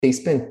They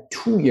spent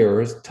 2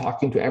 years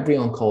talking to every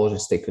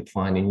oncologist they could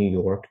find in New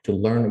York to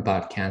learn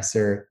about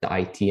cancer, the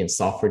IT and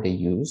software they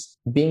use.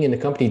 Being in the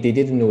company, they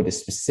didn't know the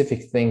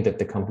specific thing that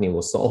the company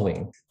was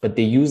solving, but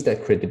they used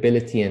that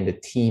credibility and the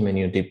team,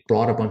 and they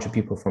brought a bunch of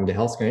people from the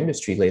healthcare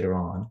industry later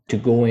on to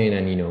go in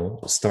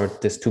and start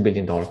this $2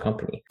 billion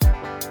company.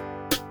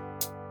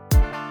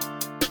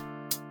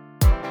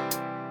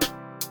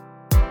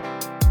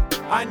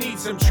 I need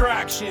some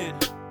traction.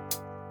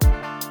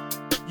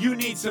 You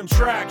need some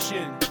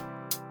traction.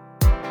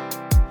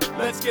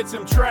 Let's get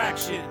some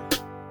traction.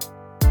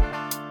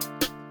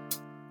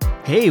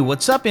 Hey,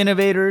 what's up,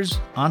 innovators,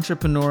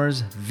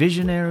 entrepreneurs,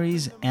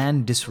 visionaries,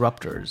 and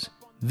disruptors?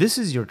 This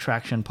is your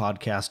Traction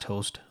Podcast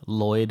host,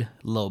 Lloyd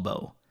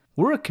Lobo.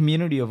 We're a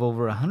community of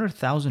over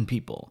 100,000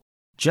 people,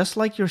 just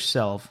like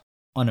yourself,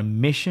 on a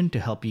mission to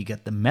help you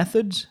get the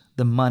methods,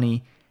 the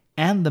money,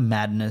 and the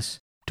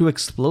madness to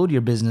explode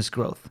your business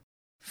growth.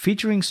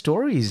 Featuring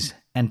stories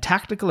and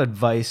tactical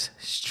advice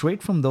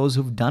straight from those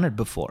who've done it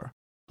before,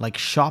 like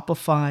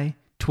Shopify,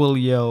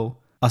 Twilio,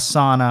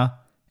 Asana,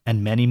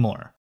 and many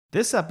more.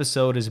 This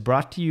episode is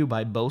brought to you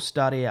by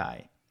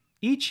Boast.ai.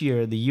 Each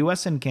year, the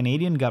US and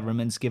Canadian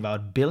governments give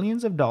out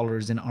billions of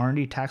dollars in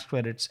R&D tax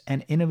credits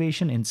and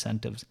innovation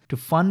incentives to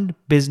fund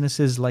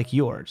businesses like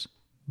yours.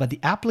 But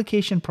the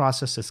application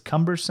process is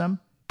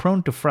cumbersome,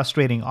 prone to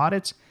frustrating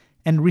audits,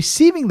 and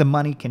receiving the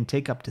money can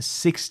take up to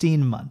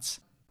 16 months.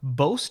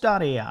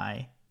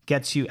 Boast.ai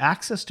gets you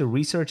access to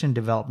research and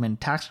development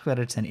tax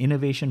credits and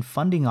innovation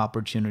funding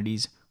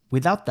opportunities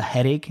without the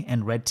headache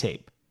and red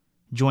tape.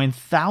 Join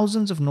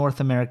thousands of North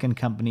American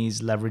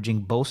companies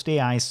leveraging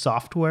Boast.ai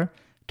software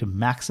to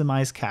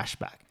maximize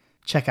cashback.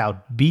 Check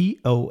out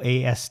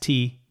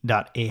boast.ai.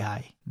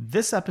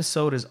 This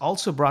episode is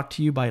also brought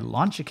to you by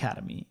Launch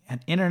Academy, an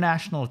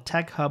international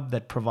tech hub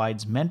that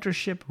provides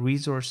mentorship,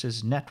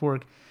 resources,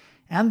 network,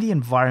 and the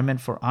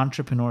environment for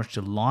entrepreneurs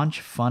to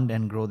launch, fund,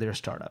 and grow their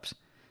startups.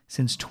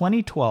 Since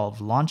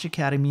 2012, Launch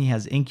Academy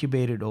has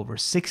incubated over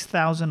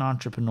 6,000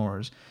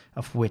 entrepreneurs,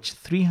 of which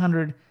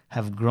 300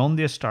 have grown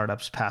their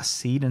startups past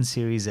seed and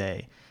Series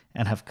A,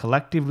 and have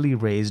collectively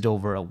raised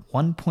over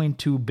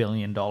 $1.2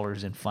 billion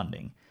in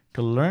funding.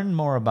 To learn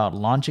more about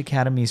Launch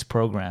Academy's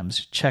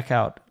programs, check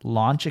out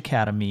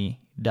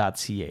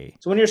launchacademy.ca.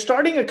 So when you're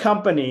starting a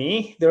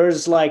company,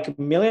 there's like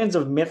millions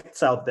of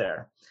myths out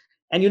there.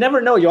 And you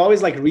never know, you're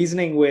always like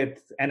reasoning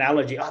with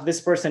analogy. Oh, this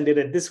person did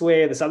it this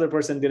way, this other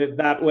person did it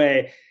that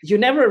way. You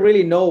never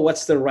really know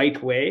what's the right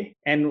way,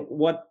 and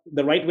what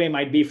the right way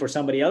might be for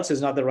somebody else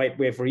is not the right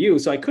way for you.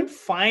 So I couldn't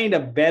find a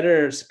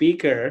better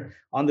speaker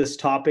on this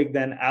topic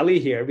than Ali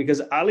here,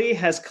 because Ali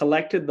has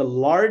collected the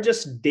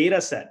largest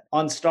data set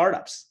on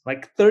startups,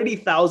 like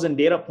 30,000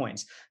 data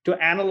points, to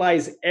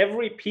analyze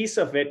every piece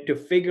of it to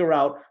figure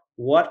out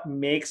what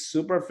makes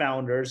super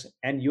founders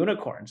and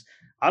unicorns.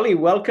 Ali,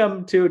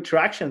 welcome to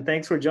Traction.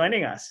 Thanks for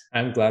joining us.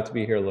 I'm glad to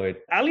be here, Lloyd.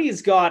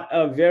 Ali's got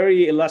a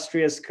very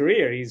illustrious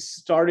career. He's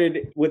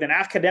started with an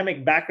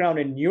academic background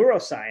in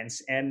neuroscience,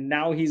 and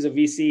now he's a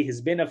VC. He's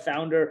been a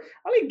founder.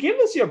 Ali, give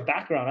us your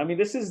background. I mean,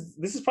 this is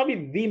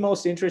probably the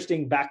most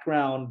interesting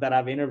background that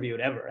I've interviewed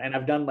ever, and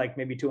I've done like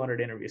maybe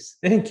 200 interviews.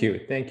 Thank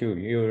you.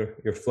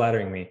 You're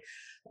flattering me.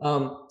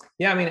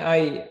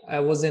 I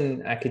was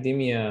in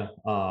academia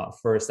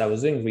first. I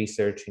was doing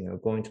research,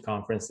 going to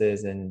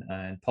conferences and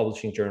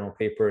publishing journal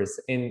papers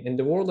in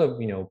the world of,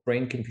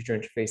 brain-computer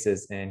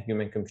interfaces and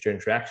human-computer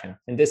interaction.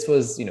 And this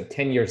was,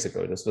 10 years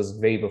ago. This was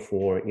way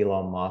before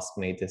Elon Musk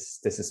made this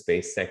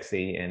space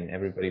sexy and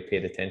everybody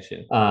paid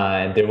attention.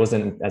 And there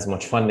wasn't as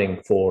much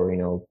funding for,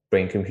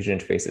 brain-computer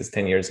interfaces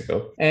 10 years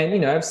ago.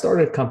 And, I've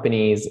started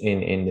companies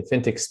in the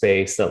fintech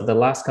space. The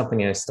last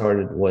company I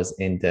started was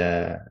in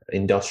the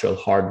industrial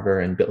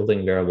hardware and building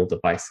wearable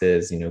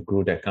devices,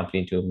 grew that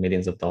company to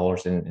millions of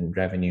dollars in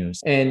revenues.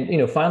 And,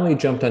 finally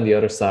jumped on the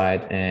other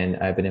side, and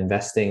I've been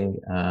investing.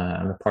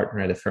 I'm a partner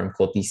at a firm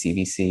called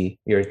DCVC.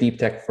 We're a deep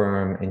tech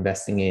firm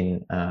investing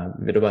in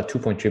with about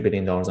 $2.3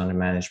 billion under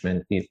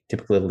management. We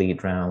typically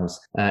lead rounds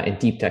in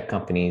deep tech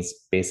companies,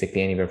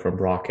 basically anywhere from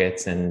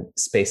rockets and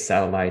space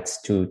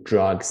satellites to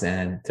drugs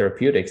and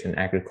therapeutics and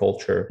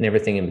agriculture and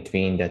everything in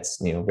between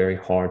that's, very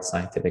hard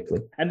scientifically.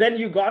 And then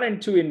you got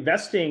into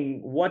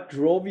investing. What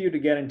drove you to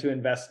get into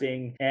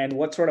investing, and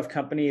what sort of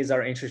companies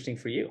are interesting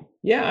for you?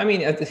 Yeah, I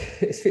mean, it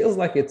feels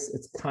like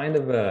it's kind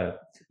of a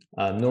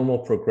normal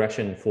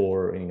progression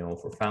for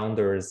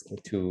founders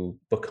to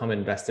become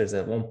investors.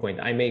 At one point,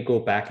 I may go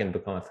back and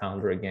become a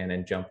founder again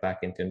and jump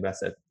back into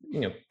invest at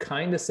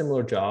kind of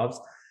similar jobs.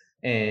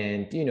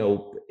 And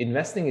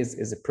investing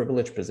is a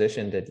privileged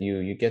position that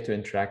you get to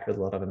interact with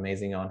a lot of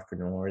amazing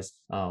entrepreneurs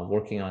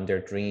working on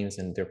their dreams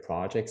and their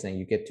projects, and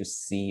you get to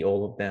see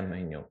all of them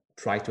and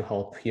try to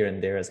help here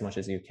and there as much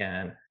as you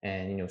can,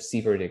 and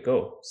see where they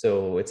go.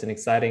 So it's an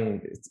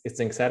exciting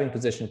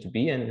position to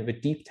be in.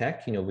 With deep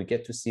tech, we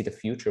get to see the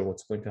future,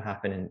 what's going to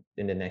happen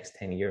in the next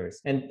 10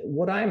 years. And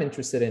what I'm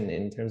interested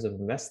in terms of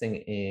investing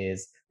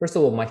is, first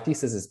of all, my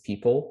thesis is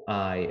people.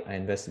 I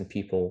invest in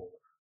people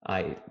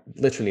I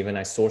literally, when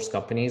I source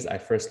companies, I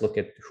first look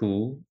at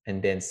who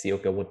and then see,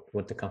 okay,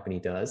 what the company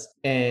does.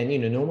 And,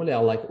 normally I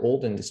like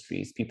old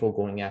industries, people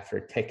going after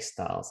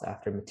textiles,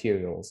 after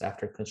materials,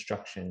 after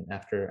construction,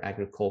 after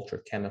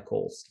agriculture,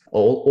 chemicals.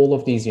 All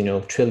of these,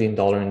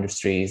 trillion-dollar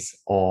industries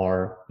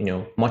are,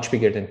 much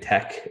bigger than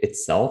tech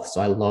itself.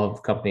 So I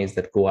love companies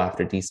that go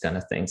after these kind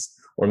of things.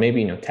 Or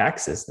maybe,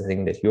 taxes, the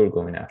thing that you're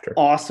going after.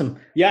 Awesome.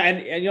 Yeah.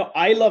 And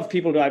I love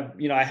people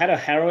I had a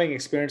harrowing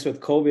experience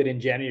with COVID in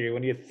January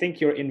when you think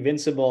you're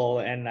invincible.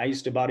 And I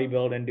used to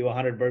bodybuild and do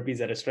 100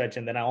 burpees at a stretch.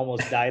 And then I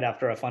almost died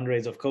after a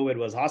fundraise of COVID,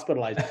 was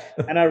hospitalized.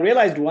 And I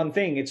realized one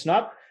thing, it's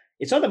not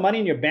the money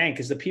in your bank,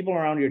 it's the people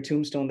around your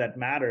tombstone that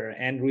matter.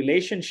 And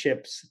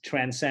relationships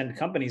transcend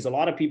companies. A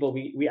lot of people,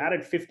 we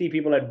added 50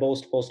 people at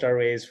Boast post our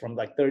raise from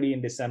like 30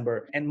 in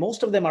December. And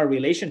most of them are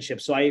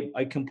relationships. So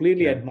I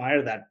completely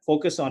admire that.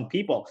 Focus on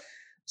people.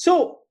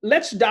 So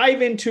let's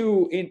dive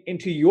into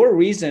your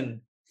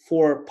reason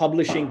for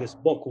publishing this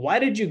book. Why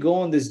did you go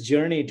on this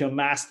journey to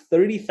amass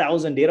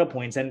 30,000 data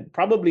points? And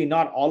probably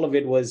not all of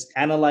it was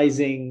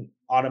analyzing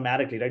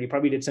automatically, right? You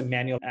probably did some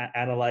manual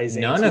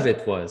analyzing. None of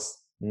it was.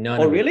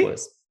 None Oh, of really? it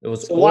was. It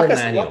was So all walk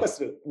manual. us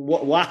through.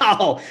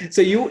 Wow.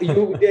 So you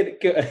did,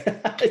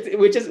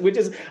 which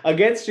is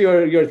against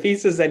your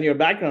thesis and your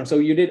background. So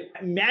you did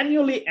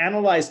manually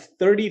analyze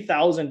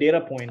 30,000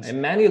 data points. I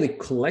manually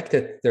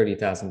collected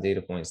 30,000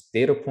 data points,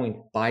 data point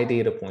by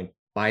data point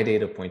by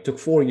data point. It took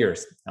 4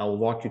 years. I'll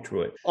walk you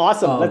through it.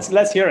 Awesome.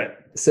 Let's hear it.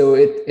 So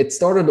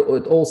it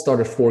all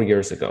started 4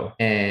 years ago.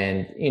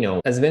 And,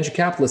 as a venture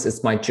capitalist,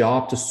 it's my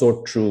job to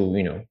sort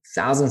through,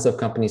 thousands of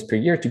companies per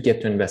year to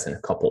get to invest in a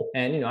couple.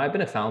 And, I've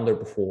been a founder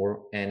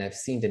before, and I've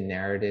seen the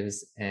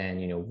narratives and,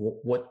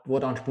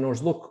 what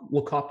entrepreneurs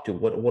look up to.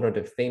 What are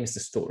the famous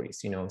stories?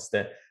 It's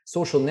the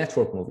Social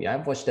Network movie.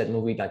 I've watched that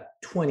movie like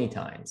 20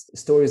 times. The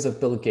stories of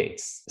Bill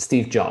Gates,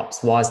 Steve Jobs,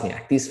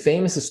 Wozniak, these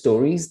famous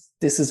stories.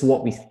 This is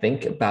what we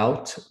think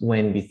about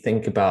when we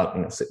think about,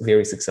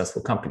 very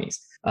successful companies.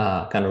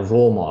 Kind of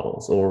role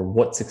models or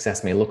what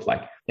success may look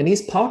like. And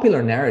these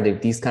popular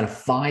narrative, these kind of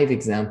 5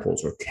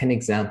 examples or 10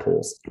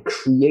 examples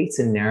creates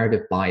a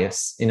narrative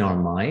bias in our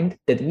mind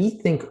that we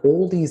think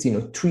all these,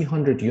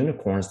 300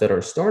 unicorns that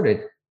are started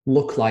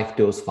look like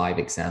those 5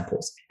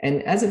 examples.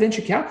 And as a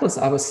venture capitalist,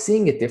 I was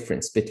seeing a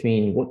difference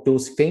between what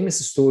those famous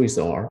stories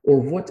are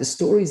or what the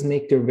stories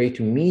make their way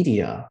to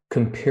media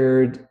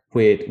compared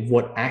with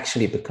what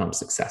actually becomes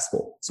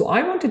successful. So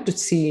I wanted to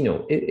see,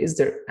 is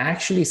there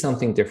actually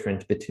something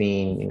different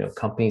between,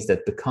 companies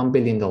that become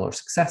billion-dollar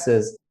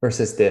successes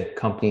versus the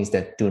companies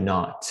that do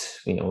not,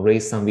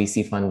 raise some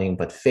VC funding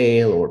but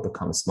fail or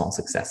become small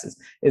successes?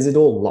 Is it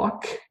all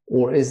luck,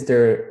 or is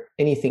there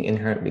anything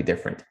inherently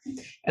different?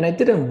 And I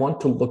didn't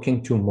want to look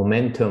into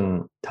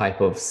momentum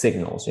type of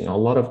signals.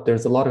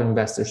 There's a lot of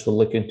investors who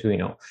look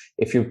into,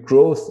 if your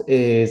growth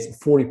is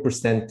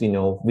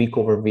 40%, week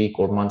over week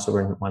or months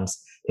over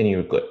months, then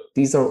you're good.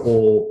 These are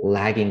all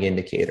lagging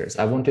indicators.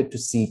 I wanted to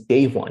see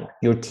day one,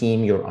 your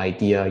team, your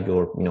idea,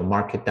 your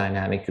market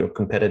dynamic, your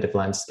competitive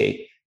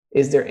landscape.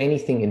 Is there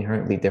anything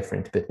inherently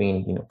different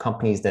between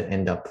companies that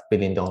end up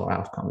billion-dollar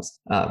outcomes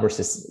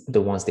versus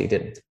the ones they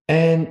didn't?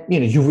 And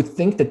you would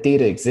think that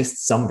data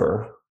exists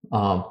somewhere,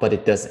 but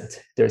it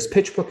doesn't. There's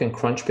PitchBook and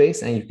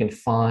Crunchbase, and you can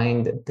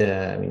find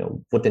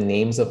what the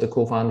names of the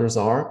co-founders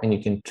are, and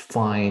you can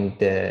find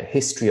the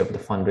history of the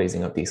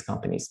fundraising of these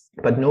companies.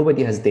 But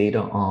nobody has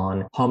data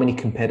on how many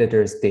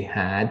competitors they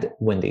had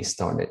when they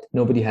started.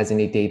 Nobody has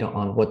any data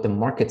on what the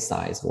market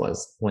size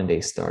was when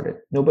they started.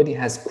 Nobody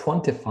has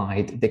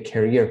quantified the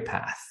career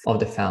path of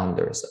the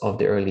founders of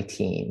the early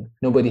team.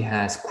 Nobody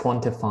has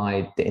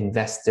quantified the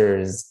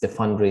investors, the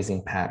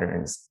fundraising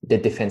patterns, the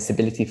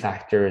defensibility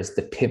factors,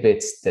 the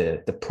pivots,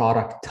 the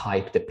product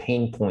type, the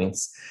pain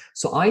points.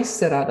 So I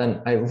set out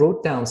and I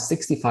wrote down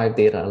 65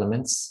 data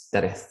elements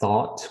that I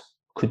thought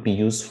could be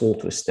useful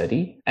to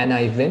study. And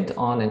I went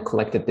on and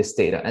collected this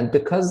data. And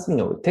because,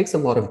 it takes a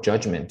lot of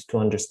judgment to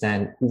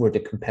understand who were the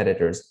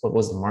competitors, what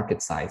was the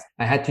market size,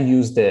 I had to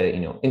use the,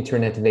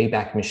 internet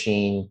Wayback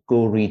Machine,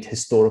 go read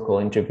historical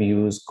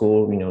interviews,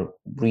 go,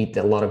 read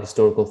a lot of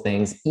historical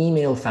things,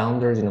 email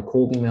founders,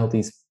 cold email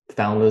these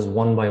founders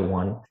one by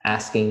one,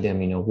 asking them,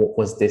 what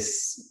was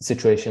this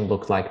situation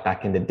look like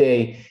back in the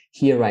day?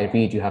 Here I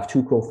read you have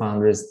 2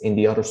 co-founders. In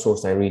the other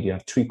source I read you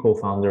have 3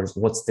 co-founders.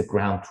 What's the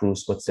ground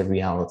truth? What's the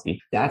reality?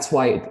 That's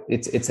why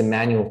it's a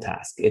manual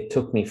task. It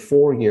took me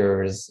 4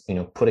 years,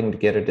 putting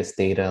together this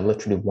data,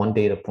 literally one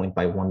data point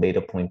by one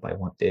data point by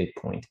one data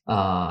point,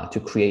 to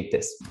create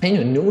this.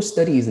 And no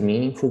study is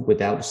meaningful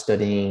without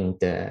studying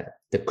the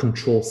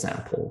control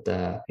sample,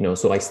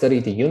 so I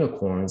studied the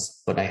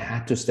unicorns, but I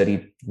had to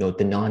study,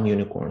 the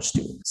non-unicorns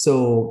too.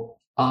 So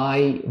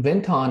I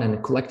went on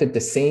and collected the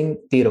same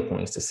data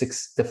points,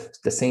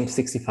 the same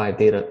 65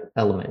 data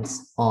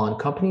elements on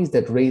companies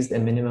that raised a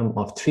minimum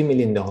of $3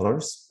 million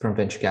from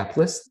venture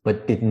capitalists,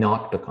 but did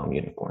not become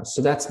unicorns.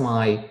 So that's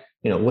my,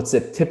 what's a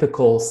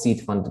typical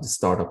seed funded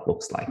startup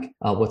looks like?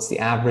 What's the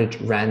average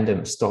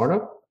random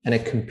startup? And I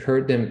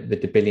compared them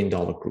with the $1 billion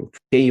group.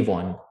 Day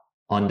one,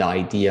 on the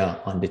idea,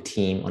 on the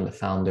team, on the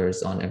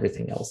founders, on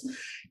everything else.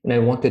 And I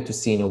wanted to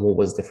see, what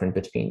was different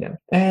between them.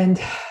 And,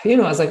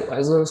 as I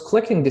was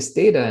collecting this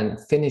data and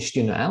finished,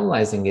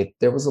 analyzing it,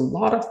 there was a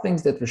lot of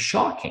things that were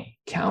shocking,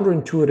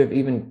 counterintuitive,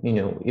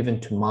 even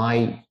to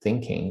my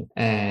thinking.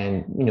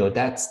 And,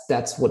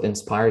 that's what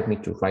inspired me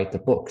to write the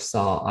book. So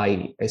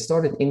I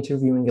started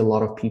interviewing a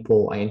lot of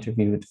people. I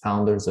interviewed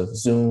founders of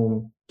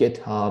Zoom,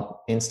 GitHub,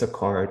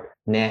 Instacart,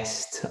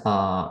 Nest,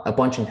 a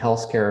bunch in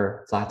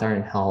healthcare,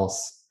 Flatiron Health,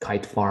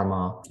 Kite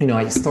Pharma.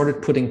 I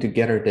started putting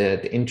together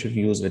the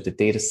interviews with the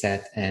data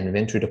set and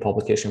went through the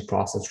publication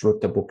process,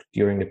 wrote the book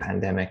during the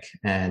pandemic.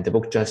 And the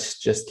book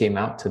just came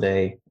out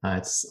today.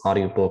 It's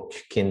audiobook,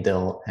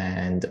 Kindle,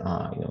 and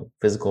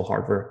physical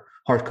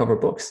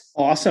hardcover books.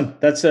 Awesome.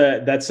 That's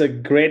a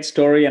great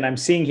story. And I'm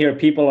seeing here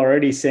people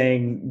already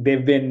saying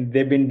they've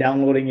been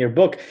downloading your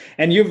book.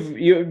 And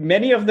you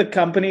many of the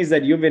companies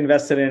that you've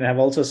invested in have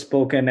also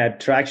spoken at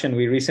Traction.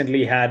 We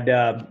recently had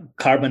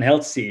Carbon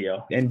Health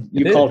CEO, and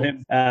you called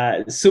him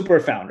super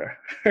founder.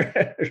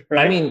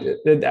 Right? I mean,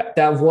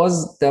 that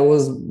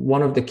was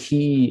one of the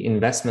key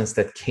investments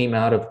that came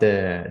out of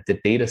the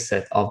data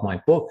set of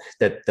my book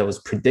that was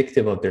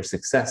predictive of their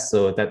success.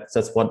 So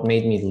that's what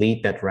made me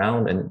lead that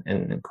round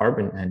and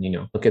Carbon. And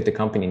look at the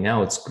company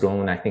now; it's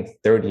grown, I think,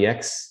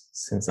 30x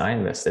since I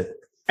invested.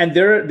 And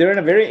they're in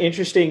a very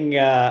interesting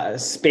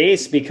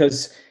space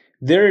because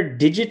they're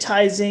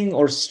digitizing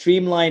or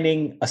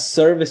streamlining a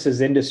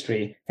services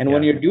industry. And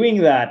when you're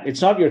doing that,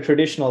 it's not your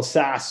traditional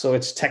SaaS. So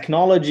it's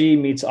technology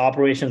meets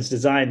operations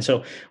design.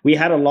 So we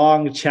had a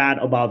long chat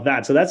about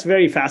that. So that's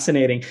very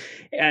fascinating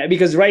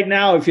because right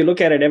now, if you look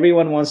at it,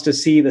 everyone wants to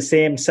see the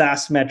same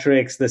SaaS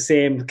metrics, the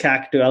same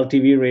CAC to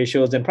LTV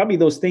ratios. And probably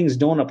those things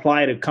don't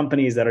apply to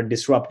companies that are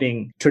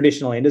disrupting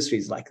traditional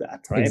industries like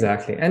that, right?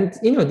 Exactly. And,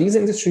 these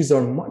industries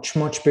are much,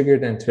 much bigger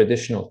than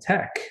traditional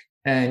tech.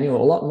 And, a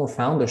lot more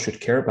founders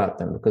should care about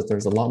them because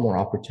there's a lot more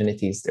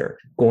opportunities there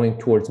going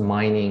towards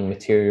mining,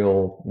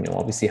 material,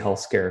 obviously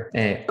healthcare,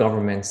 and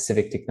government,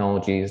 civic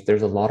technologies.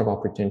 There's a lot of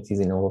opportunities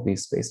in all of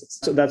these spaces.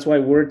 So that's why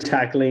we're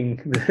tackling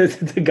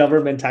the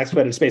government tax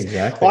credit space.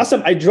 Exactly.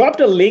 Awesome. I dropped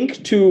a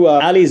link to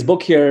Ali's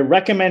book here,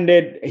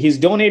 recommended. He's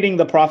donating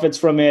the profits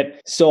from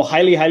it. So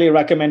highly, highly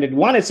recommended.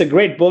 1, it's a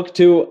great book.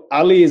 2,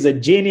 Ali is a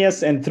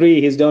genius. And 3,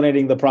 he's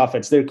donating the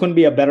profits. There couldn't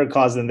be a better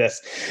cause than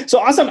this. So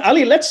awesome.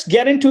 Ali, let's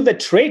get into the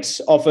traits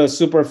of a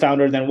super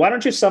founder. Then why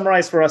don't you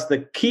summarize for us the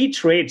key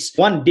traits?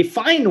 1,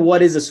 define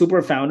what is a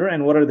super founder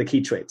and what are the key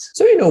traits?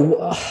 So,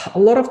 a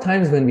lot of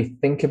times when we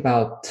think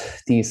about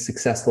these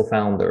successful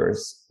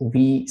founders,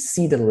 we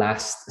see the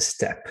last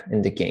step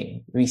in the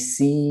game. We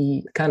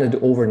see kind of the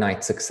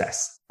overnight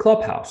success.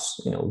 Clubhouse,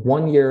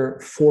 1 year,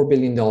 $4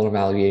 billion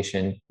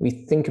valuation. We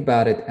think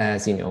about it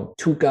as,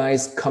 2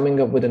 guys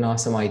coming up with an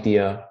awesome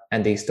idea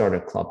and they start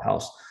a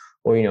Clubhouse.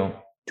 Or,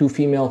 2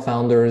 female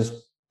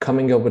founders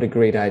coming up with a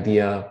great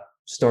idea,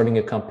 starting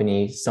a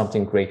company,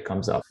 something great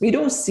comes up. We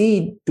don't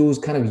see those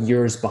kind of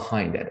years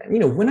behind it.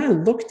 And, when I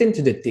looked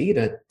into the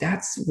data,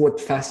 that's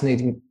what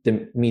fascinated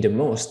me the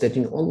most, that,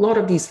 a lot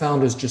of these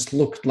founders just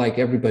looked like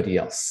everybody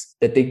else,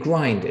 that they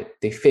grinded,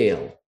 they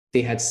failed,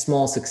 they had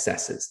small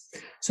successes.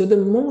 So the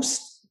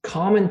most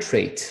common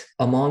trait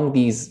among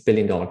these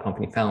billion-dollar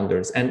company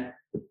founders, and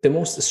the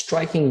most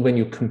striking when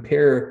you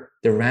compare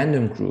the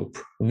random group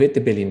with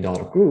the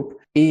billion-dollar group,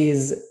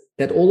 is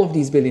that all of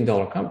these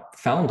billion-dollar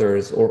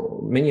founders,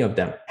 or many of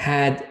them,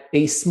 had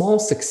a small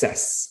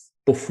success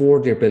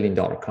before their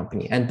billion-dollar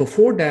company. And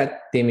before that,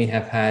 they may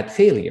have had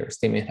failures.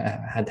 They may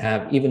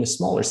have even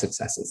smaller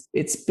successes.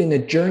 It's been a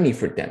journey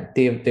for them.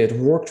 They've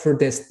worked for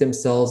this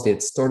themselves.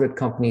 They'd started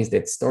companies.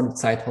 They'd started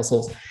side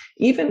hustles.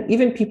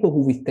 Even people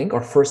who we think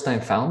are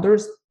first-time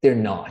founders, they're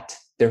not.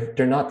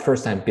 They're not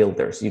first-time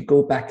builders. You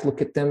go back,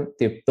 look at them,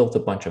 they've built a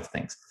bunch of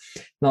things.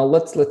 Now,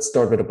 let's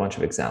start with a bunch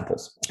of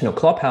examples.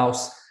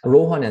 Clubhouse,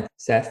 Rohan and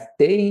Seth,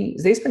 they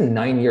spent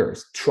 9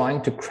 years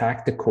trying to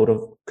crack the code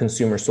of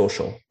consumer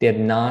social. They had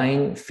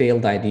 9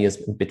 failed ideas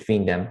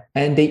between them,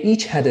 and they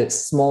each had a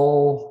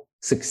small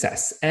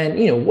success.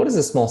 And what is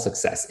a small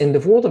success? In the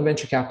world of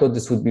venture capital,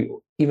 this would be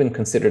even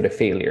considered a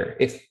failure.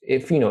 If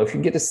you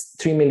get a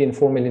 $3 million,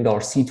 $4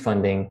 million seed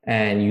funding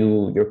and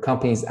your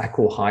company is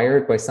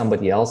acqui-hired by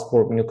somebody else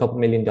for a couple $1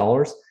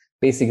 million,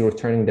 basically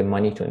returning the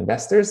money to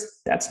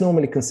investors, that's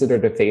normally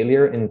considered a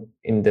failure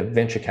in the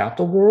venture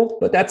capital world.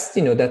 But that's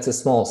a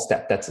small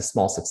step. That's a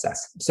small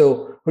success.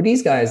 So for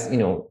these guys,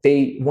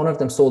 one of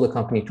them sold a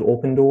company to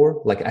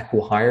Opendoor, like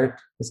acqui-hired.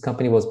 This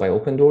company was by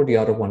Opendoor, the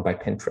other one by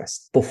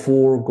Pinterest,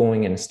 before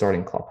going and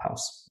starting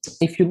Clubhouse.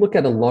 If you look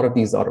at a lot of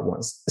these other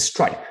ones,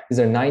 Stripe, these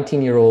are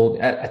 19-year-old,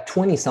 at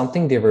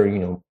 20-something, they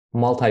were,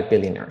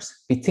 multi-billionaires.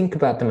 We think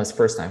about them as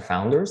first-time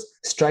founders.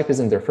 Stripe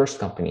isn't their first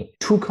company.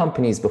 2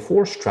 companies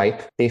before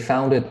Stripe, they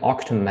founded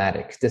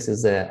Auctomatic. This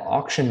is an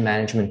auction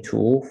management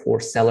tool for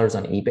sellers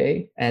on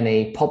eBay. And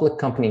a public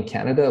company in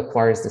Canada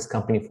acquires this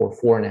company for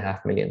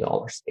 $4.5 million.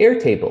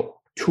 Airtable,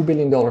 $2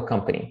 billion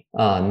company.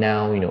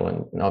 Now,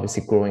 and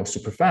obviously growing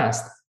super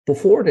fast.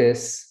 Before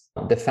this,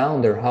 The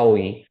founder,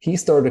 Howie, he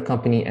started a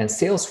company and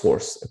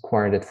Salesforce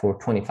acquired it for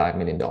 $25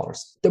 million.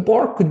 The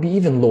bar could be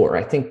even lower.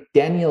 I think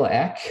Daniel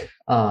Ek,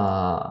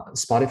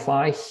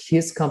 Spotify,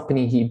 his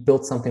company, he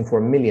built something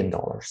for $1 million.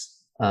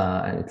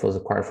 And it was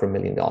acquired for $1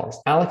 million.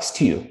 Alex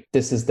Tew,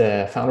 this is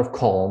the founder of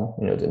Calm,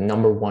 the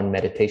number one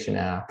meditation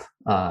app,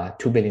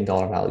 $2 billion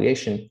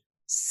valuation.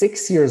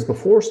 6 years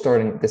before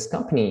starting this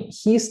company,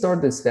 he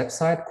started this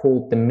website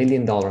called the $1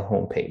 Million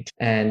Homepage.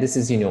 And this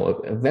is, a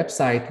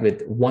website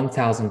with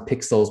 1,000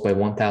 pixels by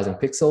 1,000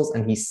 pixels,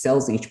 and he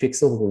sells each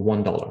pixel for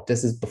 $1.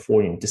 This is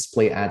before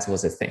display ads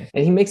was a thing.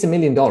 And he makes $1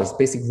 million,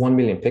 basically 1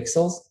 million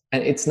pixels.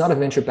 And it's not a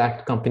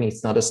venture-backed company.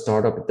 It's not a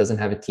startup. It doesn't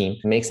have a team.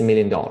 It makes $1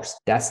 million.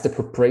 That's the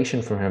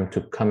preparation for him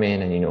to come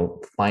in and,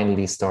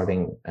 finally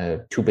starting a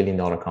 $2 billion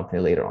company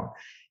later on.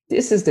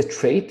 This is the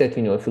trait that,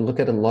 if you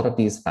look at a lot of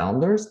these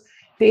founders,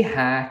 they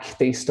hack,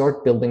 they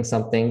start building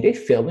something, they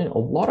fail. A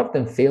lot of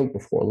them failed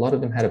before. A lot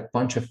of them had a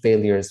bunch of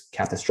failures,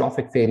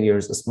 catastrophic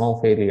failures,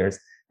 small failures,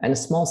 and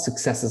small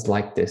successes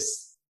like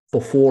this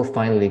before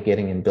finally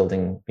getting and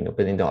building,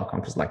 billion-dollar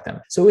companies like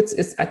them. So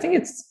I think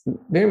it's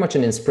very much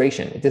an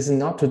inspiration. This is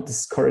not to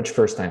discourage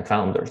first-time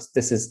founders.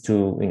 This is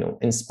to,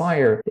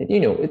 inspire.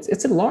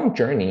 It's a long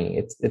journey.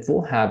 It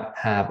will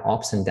have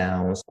ups and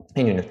downs.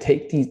 And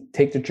take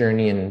the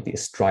journey and the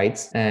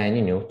strides,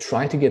 and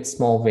try to get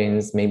small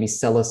wins. Maybe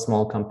sell a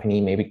small company.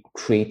 Maybe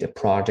create a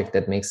project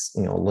that makes a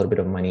little bit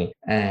of money,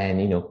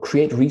 and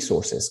create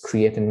resources,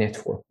 create a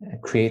network,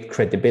 create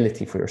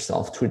credibility for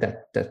yourself through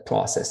that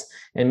process.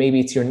 And maybe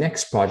it's your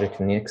next project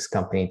and next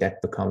company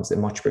that becomes a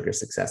much bigger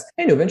success.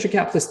 Venture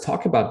capitalists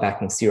talk about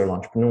backing serial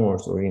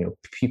entrepreneurs or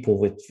people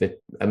with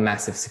a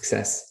massive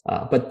success.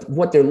 But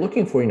what they're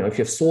looking for, if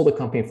you've sold a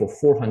company for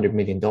 $400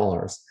 million,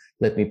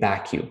 let me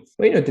back you.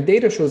 But the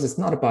data shows it's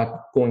not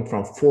about going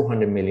from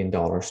 $400 million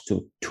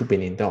to $2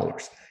 billion.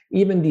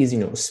 Even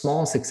these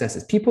small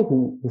successes, people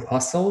who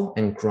hustle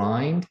and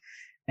grind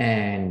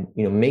and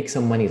make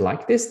some money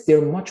like this,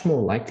 they're much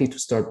more likely to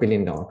start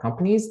billion-dollar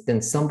companies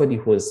than somebody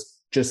who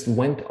just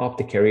went up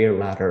the career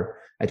ladder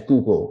at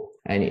Google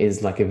and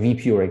is like a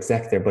VP or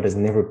exec there, but has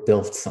never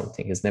built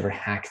something, has never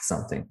hacked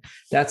something.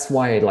 That's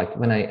why,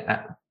 when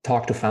I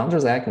talk to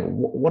founders, I ask them,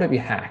 what have you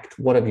hacked?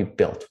 What have you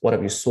built? What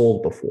have you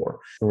sold before?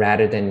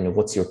 Rather than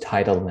what's your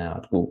title now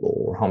at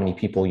Google or how many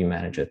people you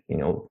manage at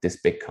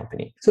this big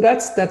company. So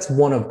that's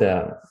one of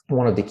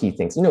the key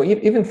things.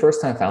 Even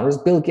first-time founders,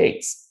 Bill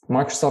Gates,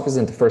 Microsoft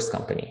isn't the first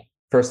company.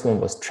 First one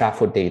was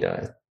Trafo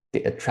Data,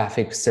 a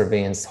traffic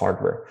surveillance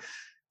hardware.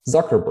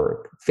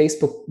 Zuckerberg,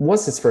 Facebook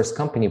was his first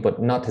company,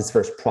 but not his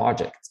first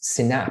project.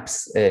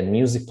 Synapse, a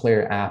music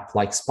player app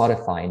like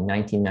Spotify in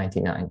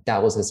 1999,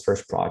 that was his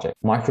first project.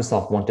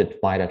 Microsoft wanted to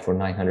buy that for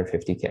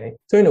 $950K.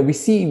 So, we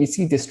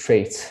see this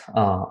trait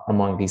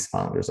among these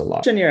founders a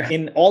lot.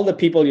 In all the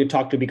people you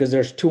talk to, because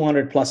there's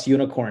 200 plus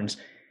unicorns,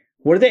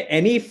 were there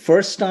any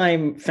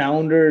first-time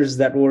founders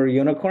that were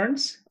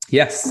unicorns?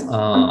 Yes,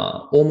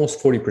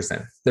 almost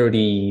 40%,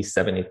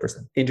 37,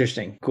 8%.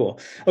 Interesting. Cool.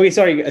 Okay,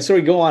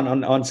 sorry, go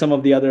on some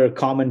of the other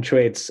common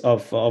traits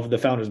of the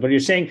founders. But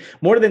you're saying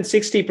more than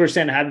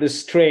 60% had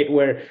this trait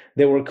where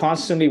they were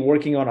constantly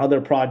working on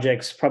other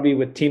projects, probably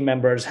with team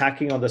members,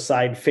 hacking on the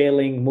side,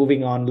 failing,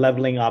 moving on,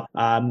 leveling up.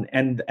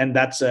 And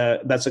that's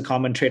a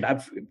common trait. I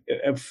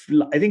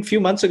think a few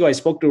months ago, I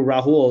spoke to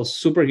Rahul,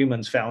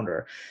 Superhumans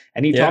founder,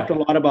 and he talked a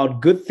lot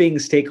about good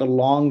things take a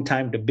long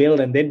time to build,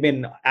 and they've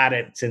been at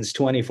it since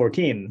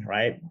 2014,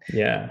 right?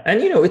 Yeah.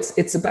 And,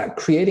 it's about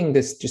creating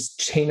this just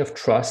chain of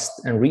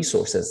trust and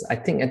resources. I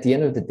think at the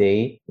end of the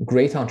day,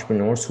 great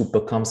entrepreneurs who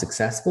become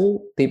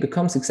successful, they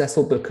become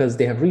successful because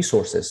they have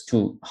resources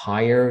to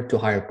hire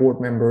board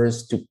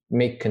members, to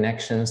make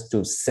connections,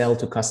 to sell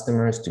to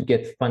customers, to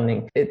get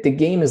funding. The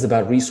game is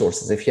about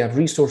resources. If you have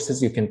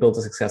resources, you can build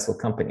a successful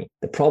company.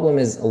 The problem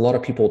is a lot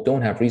of people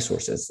don't have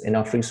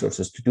enough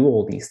resources to do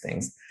all these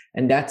things.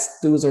 And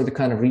those are the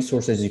kind of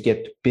resources you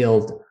get to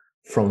build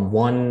from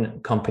one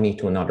company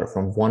to another,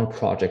 from one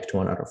project to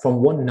another,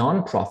 from one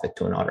nonprofit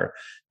to another.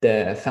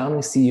 The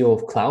founding CEO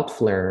of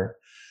Cloudflare,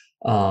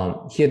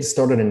 he had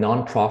started a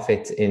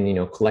nonprofit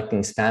in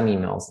collecting spam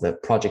emails, the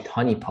Project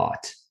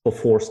Honeypot,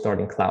 before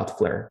starting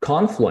Cloudflare.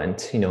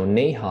 Confluent,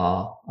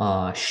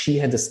 Neha, she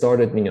had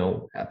started,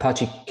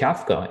 Apache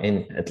Kafka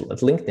at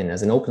LinkedIn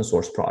as an open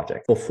source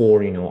project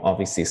before,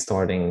 obviously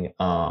starting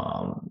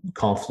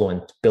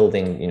Confluent,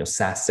 building,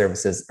 SaaS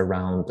services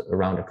around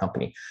a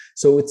company.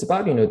 So it's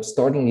about,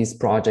 starting these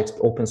projects,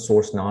 open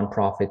source,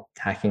 nonprofit,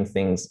 hacking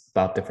things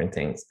about different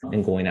things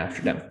and going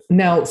after them.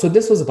 Now, so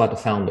this was about the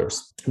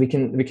founders. We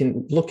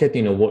can look at,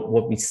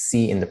 what we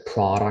see in the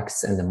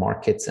products and the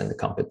markets and the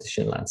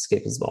competition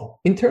landscape as well.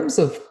 In terms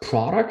of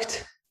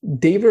product,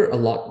 they were the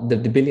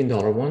 $1 billion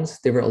ones,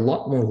 they were a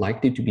lot more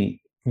likely to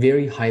be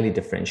very highly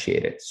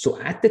differentiated.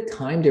 So at the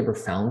time they were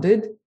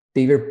founded,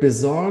 they were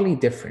bizarrely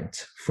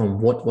different from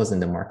what was in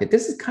the market.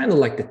 This is kind of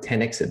like the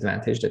 10x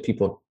advantage that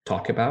people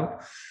talk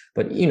about.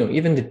 But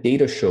even the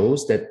data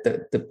shows that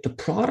the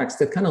products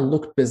that kind of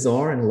looked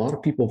bizarre, and a lot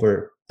of people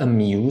were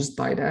amused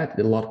by that.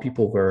 A lot of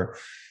people were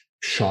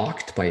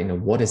shocked by,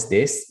 what is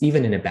this,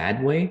 even in a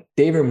bad way,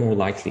 they were more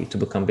likely to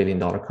become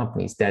billion-dollar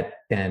companies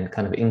than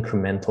kind of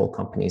incremental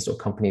companies or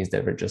companies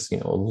that were just,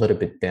 a little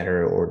bit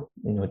better or,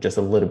 just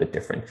a little bit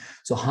different.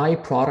 So high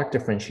product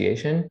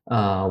differentiation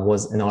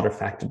was another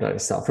factor that I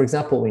saw. For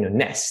example,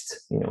 Nest,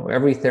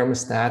 every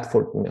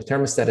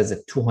thermostat is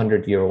a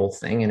 200-year-old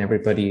thing, and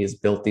everybody has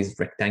built these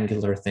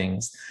rectangular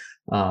things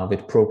with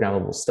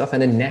programmable stuff.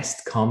 And then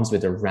Nest comes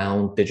with a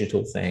round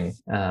digital thing,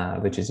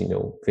 which is,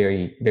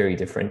 very, very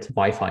different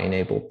Wi-Fi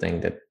enabled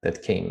thing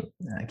that came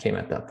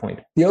at that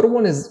point. The other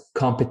one is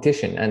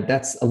competition. And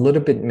that's a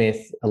little bit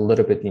myth, a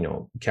little bit,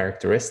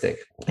 characteristic.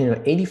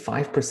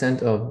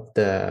 85% of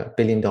the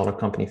billion-dollar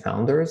company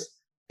founders,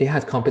 they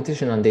had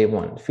competition on day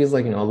one. It feels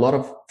like, a lot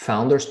of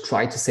founders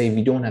try to say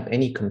we don't have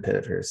any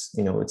competitors.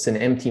 It's an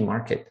empty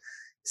market.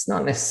 It's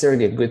not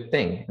necessarily a good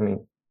thing. I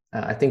mean,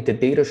 I think the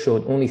data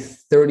showed only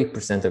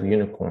 30% of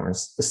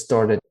unicorns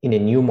started in a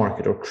new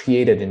market or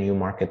created a new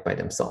market by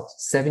themselves.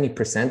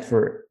 70%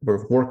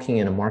 were working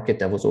in a market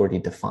that was already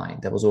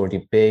defined, that was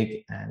already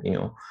big, and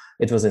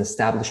it was an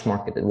established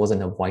market. It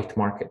wasn't a white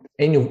market.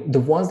 And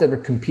the ones that were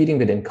competing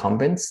with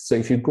incumbents. So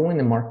if you go in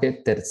a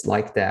market that it's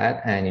like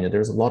that, and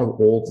there's a lot of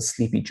old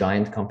sleepy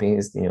giant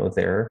companies,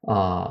 there.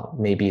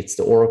 Maybe it's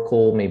the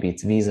Oracle, maybe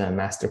it's Visa and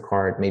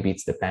MasterCard, maybe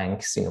it's the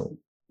banks.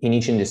 In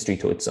each industry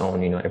to its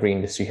own, every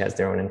industry has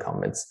their own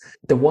incumbents.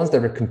 The ones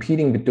that were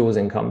competing with those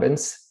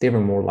incumbents, they were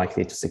more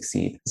likely to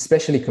succeed,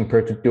 especially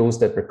compared to those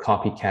that were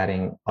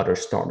copycatting other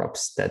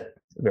startups that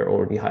were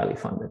already highly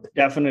funded.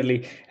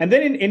 Definitely. And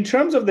then in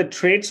terms of the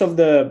traits of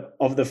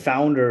the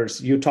founders,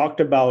 you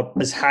talked about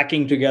this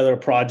hacking together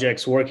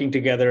projects, working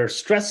together.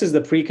 Stress is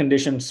the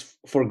preconditions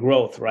for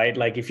growth, right?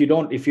 Like if you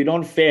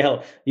don't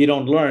fail, you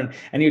don't learn.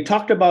 And you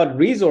talked about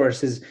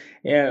resources.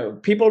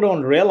 People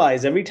don't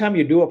realize every time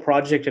you do a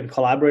project and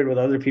collaborate with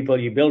other people,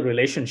 you build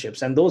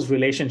relationships, and those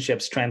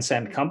relationships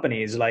transcend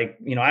companies. Like,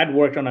 I'd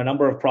worked on a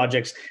number of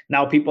projects.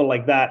 Now people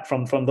like that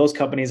from those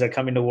companies are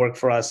coming to work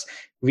for us.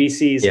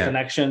 VCs,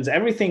 connections,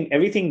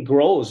 everything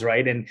grows,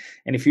 right? And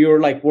if you're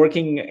like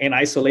working in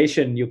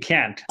isolation, you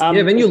can't.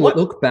 When you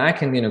look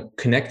back and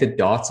connect the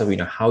dots of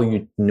how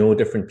you know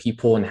different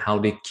people and how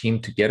they came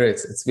together,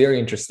 it's very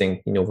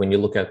interesting. When you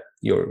look at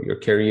your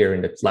career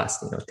in the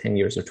last 10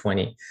 years or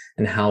 20,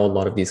 and how a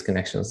lot of these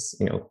connections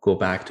go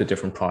back to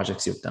different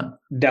projects you've done.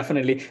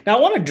 Definitely. Now I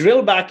want to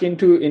drill back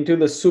into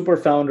the super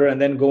founder and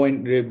then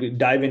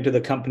dive into the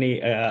company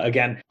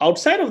again.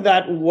 Outside of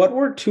that, what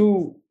were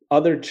two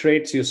other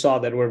traits you saw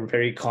that were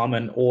very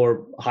common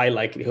or high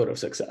likelihood of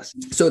success?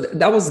 So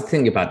that was the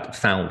thing about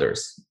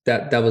founders.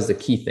 That was the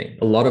key thing.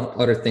 A lot of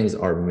other things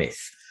are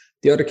myth.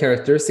 The other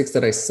characteristics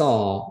that I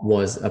saw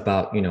was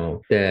about,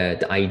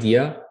 the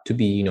idea to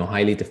be,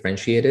 highly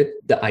differentiated,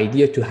 the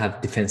idea to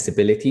have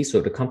defensibility.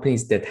 So the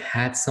companies that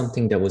had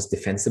something that was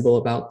defensible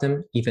about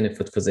them, even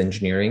if it was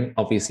engineering,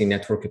 obviously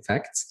network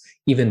effects,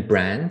 even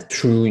brand,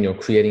 through,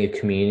 creating a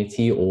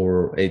community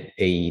or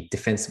a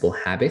defensible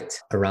habit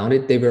around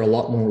it, they were a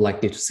lot more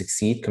likely to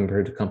succeed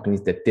compared to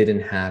companies that didn't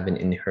have an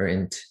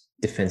inherent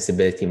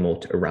defensibility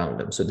moat around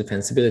them. So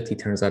defensibility,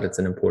 turns out, it's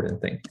an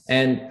important thing.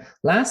 And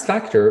last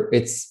factor,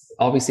 it's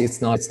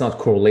not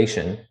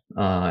correlation.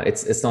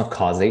 It's not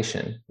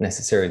causation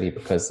necessarily,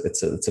 because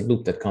it's a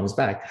loop that comes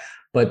back.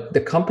 But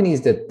the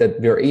companies that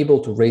were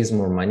able to raise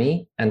more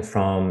money and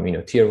from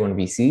tier one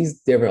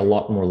VCs, they were a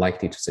lot more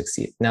likely to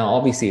succeed. Now,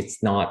 obviously,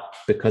 it's not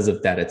because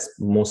of that. It's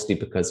mostly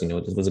because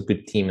this was a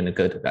good team and a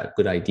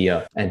good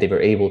idea, and they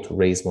were able to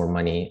raise more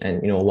money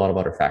and a lot of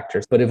other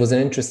factors. But it was an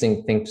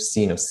interesting thing to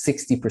see.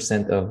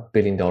 60% of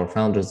billion-dollar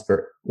founders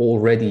were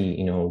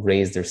already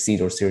raised their seed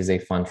or Series A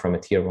fund from a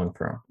tier one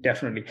firm.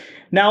 Definitely.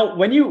 Now,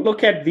 when you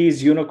look at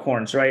these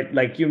unicorns, right?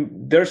 Like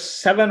there's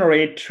 7 or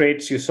 8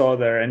 traits you saw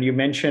there, and you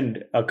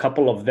mentioned a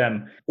couple of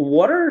them.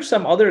 What are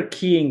some other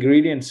key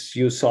ingredients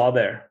you saw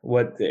there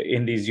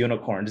in these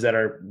unicorns that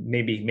are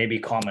maybe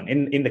common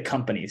in the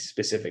companies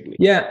specifically?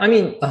 Yeah, I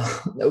mean,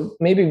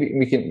 maybe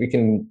we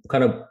can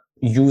kind of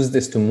use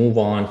this to move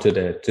on to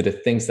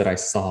the things that I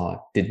saw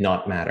did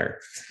not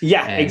matter.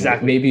 Yeah, and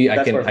exactly. Maybe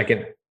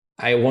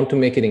I want to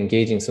make it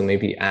engaging, so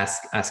maybe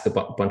ask a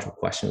bunch of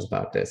questions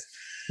about this.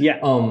 Yeah.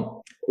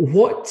 I'm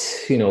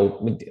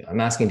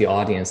asking the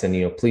audience,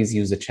 and please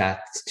use the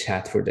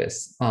chat for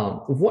this.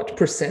 What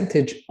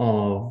percentage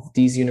of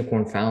these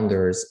unicorn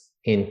founders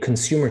in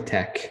consumer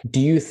tech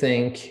do you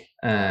think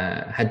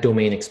had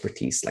domain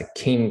expertise, like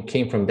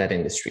came from that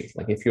industry?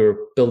 Like if you're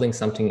building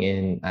something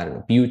in, I don't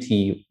know,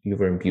 beauty, you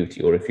were in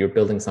beauty, or if you're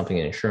building something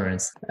in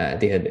insurance,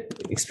 they had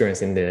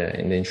experience in the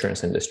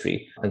insurance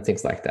industry and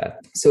things like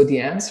that. So the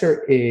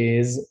answer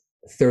is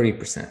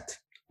 30%.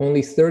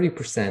 Only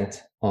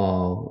 30%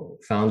 of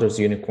founders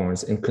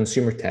unicorns in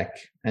consumer tech,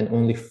 and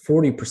only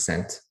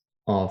 40%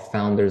 of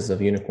founders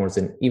of unicorns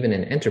and even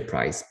in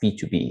enterprise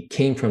B2B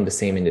came from the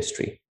same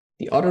industry.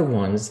 The other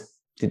ones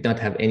did not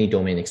have any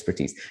domain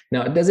expertise.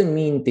 Now, it doesn't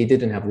mean they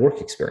didn't have work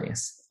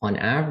experience. On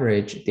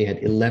average, they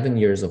had 11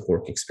 years of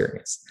work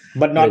experience.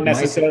 But not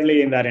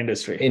necessarily in that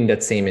industry. In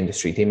that same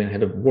industry. They may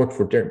have worked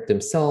for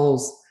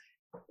themselves,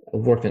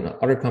 worked in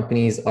other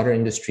companies, other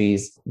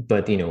industries,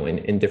 but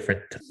in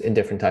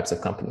different types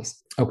of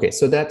companies. Okay,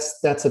 so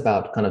that's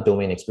about kind of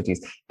domain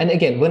expertise. And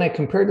again, when I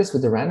compare this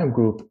with the random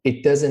group,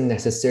 it doesn't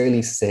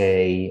necessarily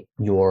say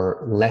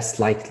you're less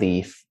likely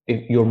if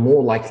you're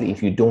more likely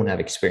if you don't have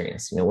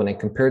experience. When I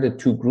compare the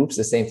two groups,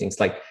 the same things,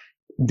 like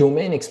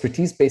domain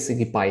expertise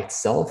basically by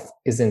itself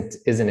isn't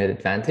an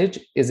advantage,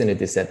 isn't a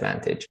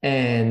disadvantage.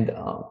 And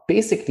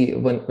basically,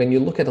 when you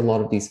look at a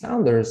lot of these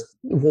founders,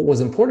 what was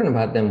important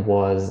about them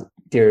was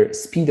their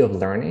speed of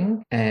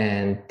learning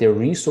and their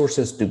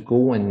resources to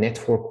go and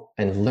network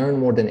and learn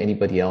more than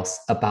anybody else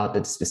about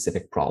the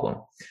specific problem.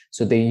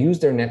 So they use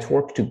their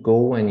network to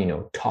go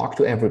and talk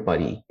to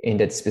everybody in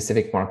that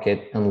specific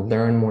market and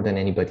learn more than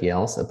anybody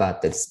else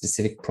about that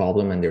specific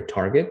problem and their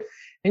target.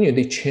 And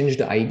they changed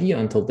the idea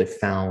until they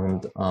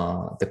found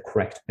the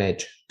correct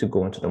edge to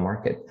go into the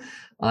market.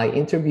 I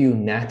interviewed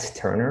Nat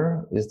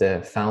Turner, who's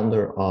the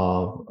founder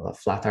of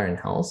Flatiron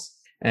Health.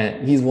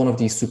 And he's one of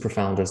these super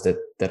founders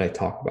that I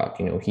talk about.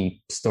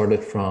 He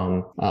started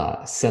from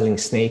selling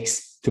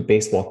snakes to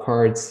baseball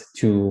cards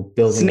to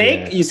building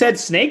snake. You said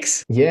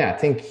snakes? Yeah, I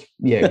think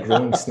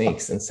growing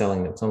snakes and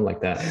selling them, something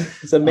like that.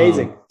 It's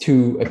amazing.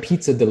 To a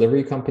pizza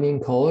delivery company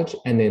in college,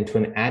 and then to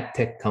an ad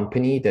tech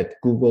company that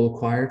Google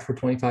acquired for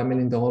 $25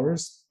 million,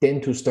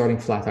 then to starting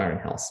Flatiron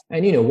Health.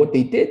 And what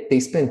they did, they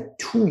spent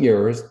 2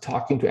 years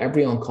talking to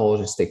every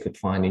oncologist they could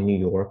find in New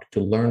York to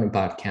learn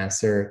about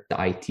cancer, the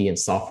IT and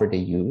software they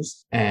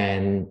use.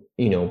 And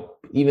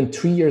even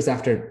 3 years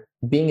after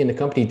being in the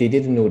company, they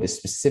didn't know the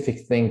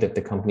specific thing that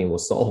the company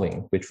was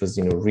solving, which was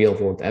real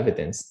world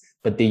evidence.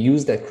 But they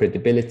used that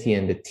credibility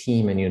and the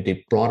team, and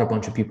they brought a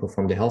bunch of people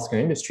from the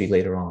healthcare industry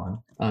later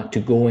on to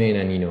go in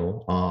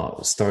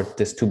and start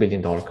this $2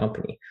 billion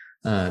company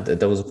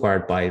that was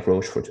acquired by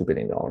Roche for $2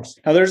 billion.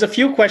 Now, there's a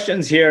few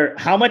questions here.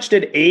 How much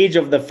did age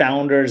of the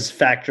founders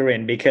factor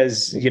in?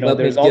 Because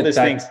there's all these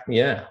things.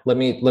 Yeah, let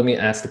me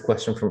ask the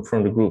question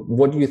from the group.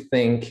 What do you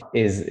think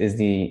is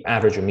the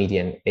average or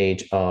median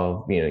age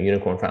of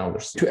unicorn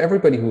founders? To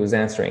everybody who was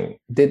answering,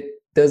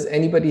 does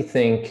anybody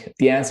think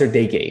the answer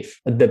they gave,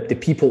 the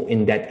people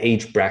in that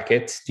age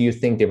bracket, do you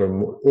think they were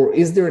more, or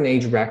is there an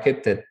age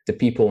bracket that the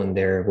people in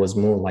there was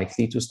more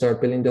likely to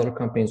start billion-dollar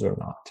companies or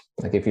not?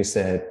 Like if you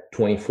said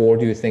 24,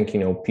 do you think,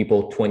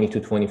 people 20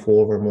 to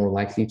 24 were more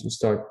likely to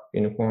start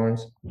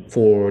unicorns?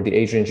 For the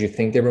age range, you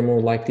think they were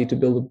more likely to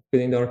build a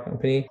billion-dollar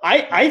company?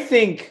 I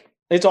think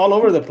it's all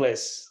over the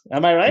place.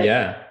 Am I right?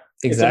 Yeah,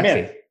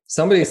 exactly.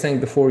 Somebody's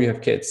saying before you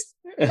have kids.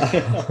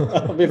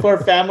 Before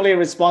family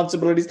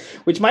responsibilities,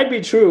 which might be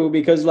true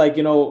because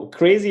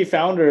crazy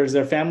founders,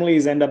 their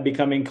families end up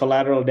becoming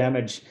collateral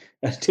damage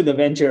to the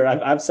venture.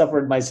 I've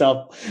suffered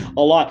myself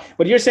a lot,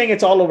 but you're saying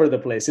it's all over the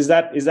place. Is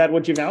that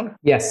what you found?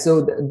 Yes.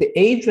 So the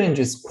age range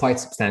is quite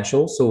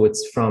substantial. So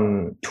it's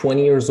from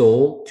 20 years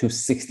old to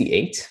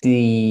 68.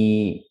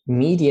 The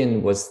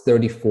median was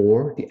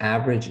 34. The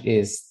average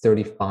is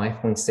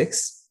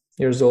 35.6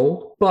 years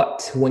old.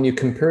 But when you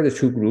compare the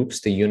two groups,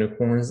 the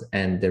unicorns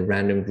and the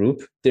random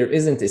group, there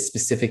isn't a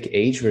specific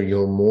age where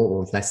you're more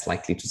or less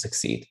likely to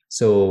succeed.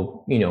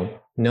 So,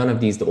 none of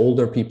these, the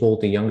older people,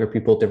 the younger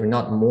people, they were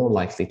not more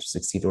likely to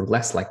succeed or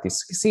less likely to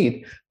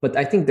succeed. But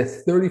I think the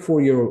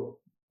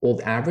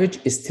 34-year-old average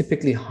is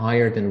typically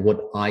higher than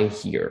what I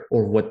hear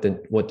or what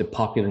the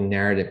popular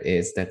narrative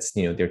is. That's,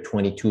 they're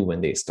 22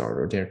 when they start,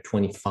 or they're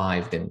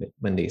 25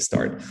 when they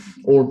start.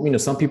 Or,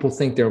 some people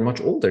think they're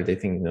much older. They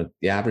think,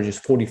 the average is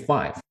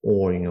 45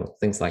 or,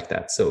 things like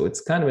that. So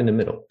it's kind of in the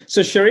middle.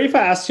 So Sharifa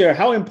asked here,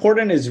 how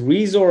important is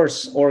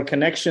resource or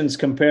connections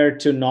compared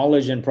to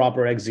knowledge and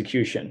proper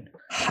execution?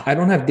 I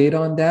don't have data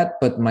on that,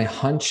 but my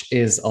hunch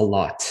is a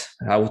lot.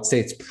 I would say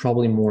it's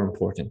probably more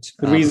important.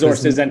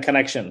 Resources and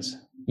connections.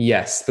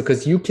 Yes,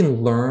 because you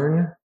can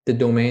learn the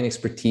domain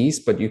expertise,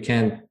 but you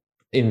can't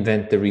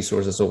invent the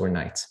resources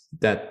overnight.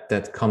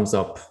 That comes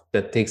up,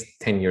 that takes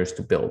 10 years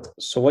to build.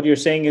 So what you're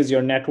saying is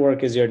your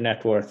network is your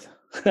net worth.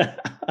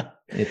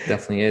 It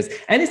definitely is.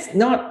 And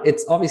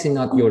it's obviously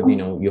not your,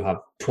 you have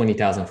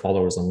 20,000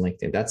 followers on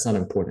LinkedIn. That's not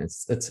important.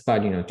 It's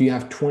about, do you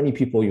have 20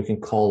 people you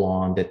can call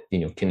on that,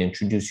 can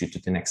introduce you to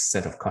the next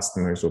set of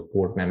customers or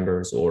board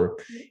members or,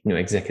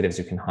 executives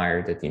you can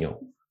hire that,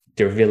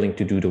 they're willing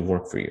to do the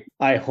work for you.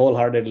 I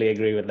wholeheartedly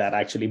agree with that,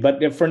 actually.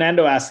 But if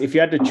Fernando asks, if you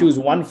had to choose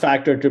one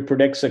factor to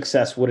predict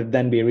success, would it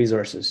then be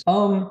resources?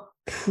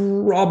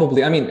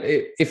 Probably. I mean,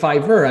 if I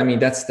were,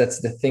 that's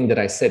the thing that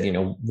I said,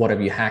 what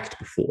have you hacked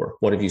before?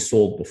 What have you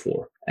sold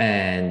before?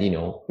 And,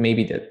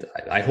 maybe that,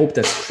 I hope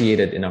that's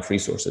created enough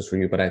resources for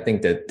you. But I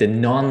think that the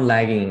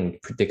non-lagging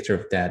predictor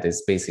of that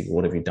is basically,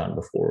 what have you done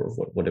before?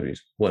 What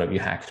have you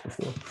hacked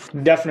before?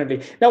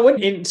 Definitely. Now,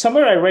 in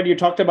somewhere I read, you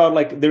talked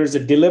about there's a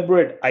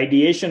deliberate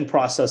ideation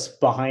process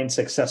behind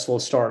successful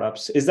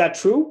startups. Is that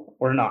true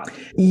or not?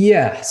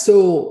 Yeah.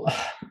 So,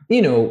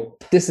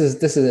 this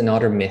is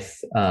another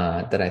myth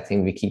that I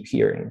think we keep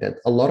hearing, that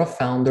a lot of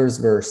founders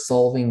were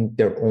solving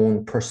their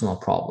own personal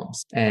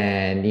problems.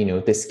 And,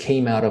 this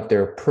came out of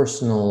their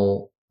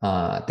personal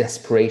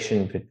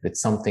desperation with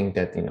something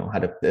that,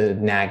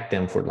 had nagged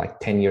them for like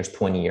 10 years,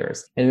 20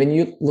 years. And when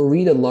you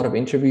read a lot of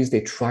interviews,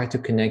 they try to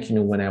connect,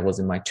 when I was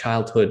in my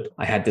childhood,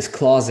 I had this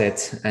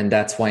closet and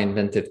that's why I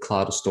invented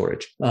cloud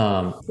storage,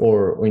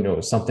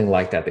 or something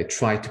like that. They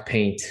try to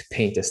paint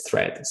this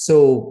thread.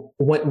 So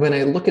when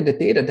I look at the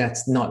data,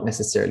 that's not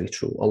necessarily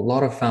true. A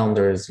lot of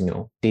founders,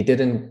 they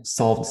didn't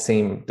solve the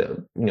same,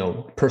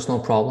 personal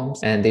problems,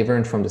 and they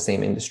weren't from the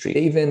same industry.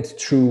 They went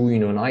through,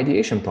 an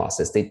ideation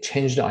process. They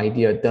changed the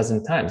idea a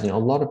dozen times. A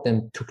lot of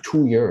them took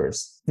 2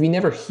 years. We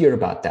never hear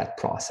about that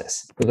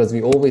process because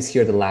we always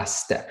hear the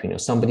last step.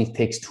 Somebody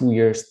takes 2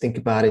 years, think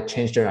about it,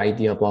 change their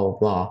idea, blah, blah,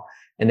 blah.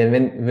 And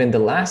then when the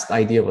last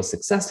idea was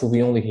successful,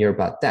 we only hear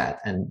about that.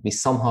 And we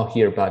somehow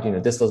hear about,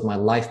 this was my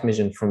life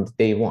mission from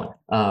day one.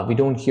 We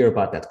don't hear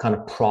about that kind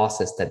of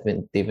process that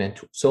they went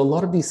through. So a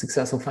lot of these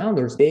successful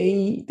founders,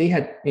 they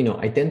had,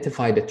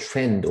 identified a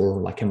trend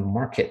or like a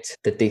market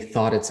that they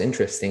thought it's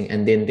interesting.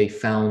 And then they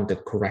found the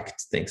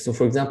correct thing. So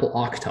for example,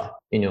 Okta,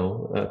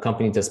 a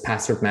company does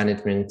password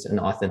management and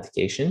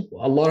authentication.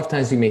 A lot of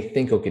times you may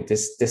think, okay,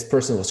 this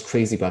person was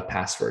crazy about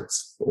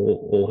passwords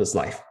all his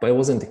life, but it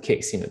wasn't the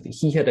case.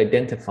 He had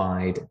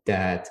identified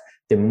that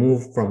the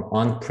move from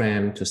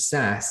on-prem to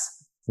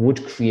SaaS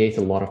would create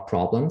a lot of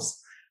problems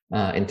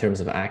in terms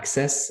of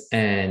access.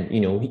 And,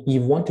 he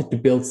wanted to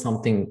build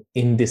something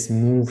in this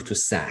move to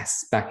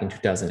SaaS back in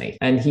 2008.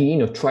 And he,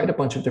 tried a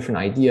bunch of different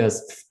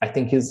ideas. I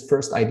think his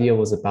first idea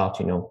was about,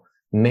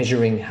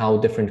 measuring how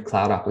different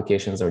cloud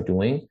applications are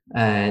doing.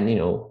 And,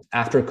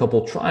 after a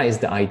couple of tries,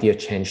 the idea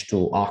changed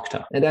to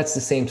Okta. And that's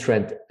the same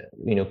thread,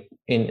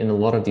 in a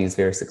lot of these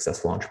very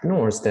successful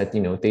entrepreneurs that,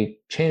 they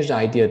change the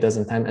idea a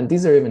dozen times. And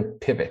these are even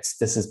pivots.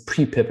 This is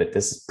pre-pivot.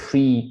 This is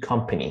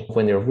pre-company.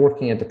 When they're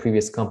working at the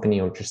previous company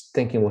or just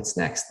thinking what's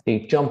next, they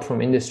jump from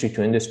industry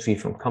to industry,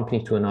 from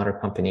company to another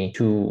company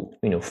to,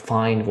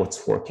 find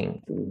what's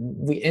working.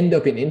 We end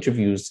up in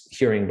interviews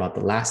hearing about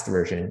the last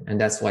version. And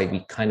that's why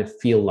we kind of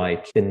feel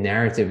like the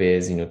narrative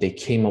is, they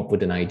came up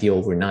with an idea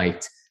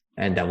overnight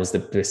and that was the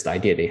best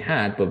idea they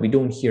had, but we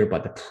don't hear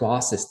about the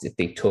process that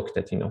they took,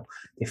 that,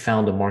 they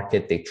found the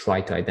market, they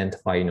tried to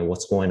identify,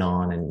 what's going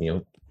on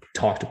and,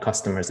 talk to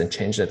customers and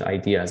change that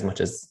idea as much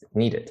as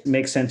needed.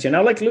 Makes sense.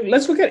 Now,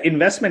 let's look at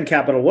investment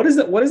capital. What is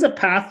the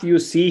path you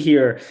see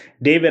here?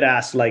 David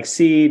asked, like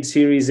seed,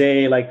 Series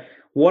A, like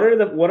what are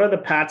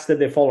the paths that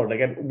they followed?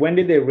 Like when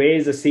did they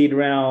raise the seed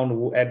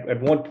round?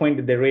 At what point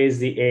did they raise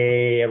the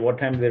A? At what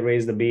time did they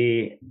raise the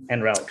B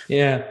and route?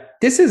 Yeah.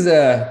 This is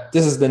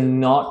the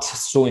not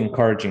so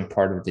encouraging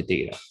part of the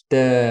data.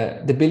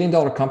 The $1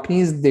 billion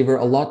companies, they were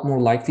a lot more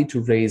likely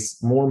to raise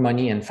more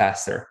money and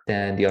faster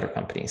than the other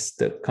companies.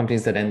 The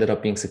companies that ended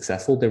up being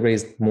successful, they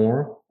raised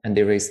more and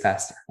they raised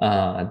faster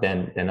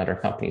than other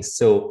companies.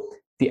 So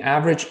the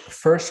average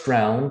first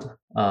round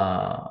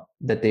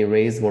that they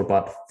raised were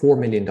about $4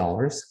 million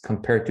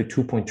compared to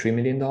 $2.3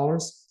 million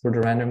for the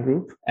random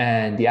group.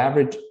 And the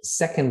average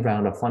second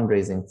round of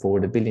fundraising for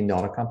the $1 billion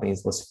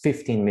companies was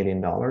 $15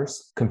 million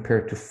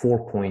compared to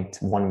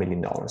 $4.1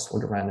 million for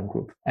the random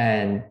group.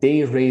 And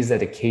they raised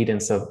at a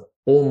cadence of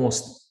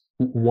almost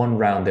one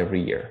round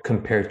every year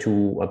compared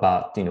to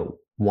about,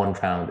 one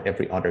round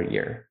every other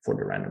year for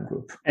the random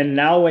group. And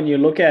now when you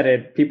look at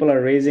it, people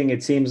are raising,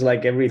 it seems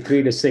like every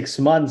 3 to 6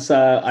 months.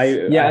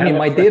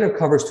 My data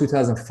covers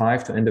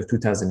 2005 to end of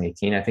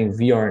 2018. I think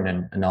we are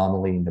an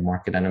anomaly in the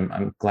market, and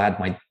I'm glad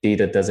my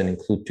data doesn't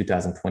include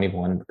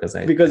 2021 because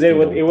it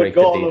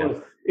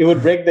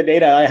would break the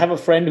data. I have a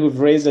friend who've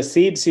raised a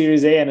seed,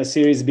 Series A, and a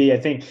Series B, I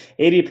think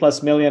 80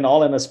 plus million,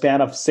 all in a span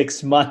of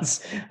 6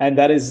 months. And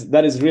that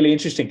is really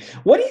interesting.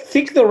 What do you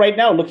think though, right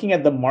now, looking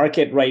at the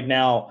market right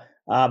now,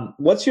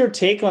 what's your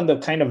take on the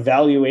kind of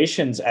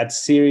valuations at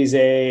Series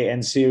A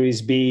and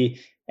Series B?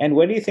 And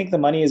when do you think the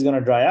money is going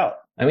to dry out?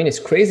 I mean, it's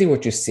crazy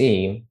what you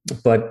see,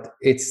 but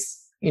it's,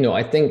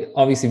 I think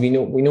obviously we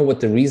know what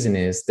the reason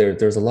is.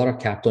 There's a lot of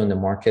capital in the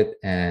market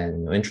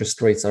and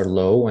interest rates are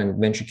low, and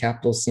venture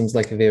capital seems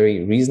like a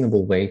very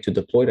reasonable way to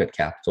deploy that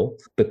capital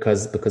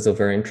because of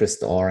where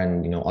interests are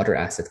and, other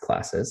asset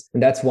classes.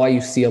 And that's why you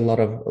see a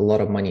lot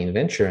of money in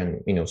venture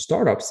and,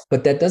 startups,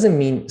 but that doesn't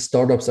mean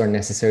startups are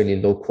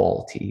necessarily low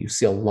quality. You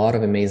see a lot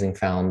of amazing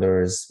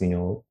founders,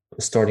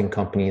 starting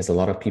companies, a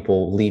lot of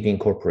people leaving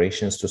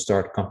corporations to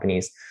start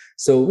companies.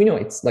 So,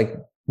 it's like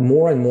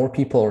more and more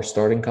people are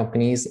starting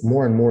companies,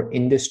 more and more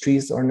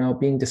industries are now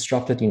being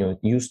disrupted. It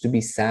used to be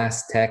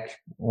SaaS, tech,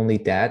 only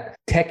that.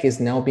 Tech is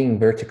now being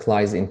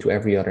verticalized into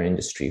every other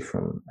industry,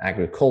 from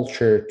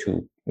agriculture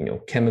to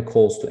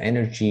chemicals to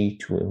energy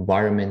to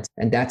environment.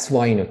 And that's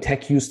why,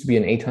 tech used to be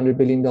an $800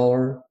 billion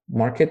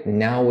market.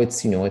 Now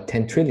it's, a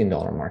 $10 trillion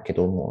market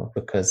or more,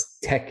 because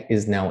tech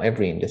is now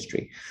every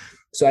industry.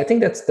 So I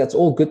think that's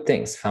all good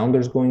things.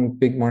 Founders going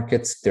big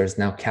markets, there's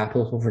now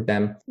capital for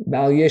them.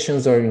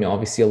 Valuations are,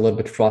 obviously a little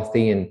bit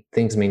frothy and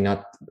things may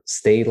not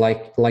stay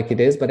like it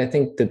is. But I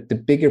think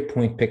the bigger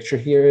point picture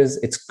here is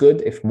it's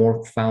good if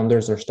more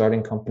founders are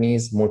starting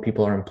companies, more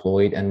people are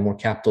employed, and more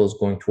capital is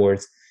going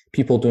towards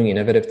people doing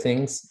innovative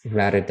things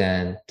rather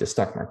than the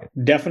stock market.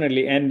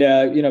 Definitely. And,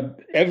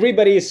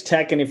 everybody's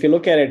tech. And if you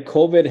look at it,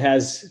 COVID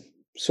has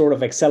sort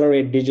of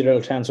accelerated digital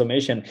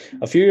transformation.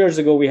 A few years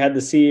ago, we had the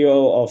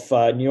CEO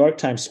of New York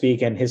Times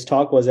speak, and his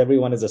talk was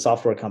everyone is a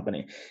software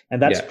company.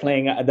 And that's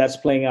playing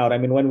out. I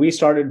mean, when we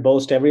started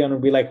Boast, everyone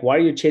would be like, why are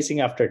you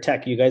chasing after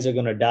tech? You guys are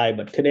going to die.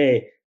 But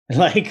today,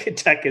 like,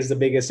 tech is the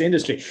biggest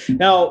industry.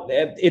 Now,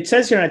 it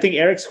says here, and I think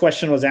Eric's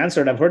question was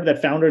answered. I've heard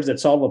that founders that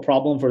solve a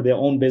problem for their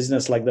own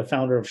business, like the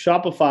founder of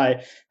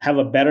Shopify, have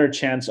a better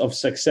chance of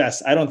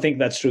success. I don't think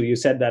that's true. You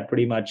said that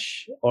pretty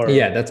much.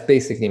 Yeah, that's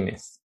basically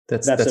myth.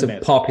 That's a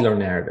popular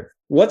narrative.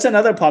 What's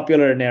another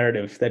popular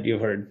narrative that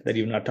you've heard that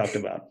you've not talked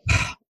about?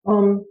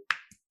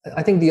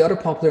 I think the other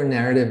popular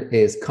narrative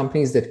is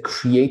companies that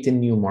create a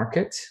new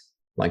market.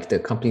 Like the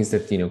companies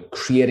that,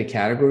 create a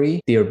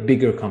category, they are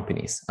bigger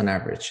companies on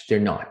average. They're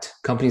not.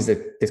 Companies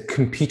that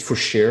compete for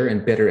share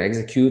and better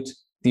execute,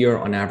 they are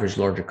on average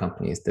larger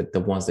companies than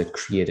the ones that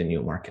create a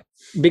new market.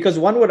 Because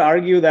one would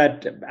argue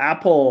that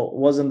Apple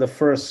wasn't the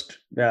first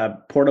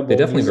portable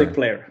music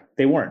player.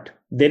 They weren't.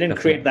 They didn't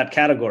create that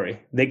category.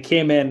 They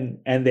came in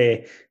and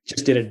they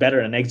just did it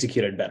better and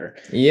executed better.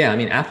 Yeah, I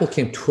mean, Apple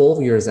came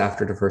 12 years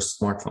after the first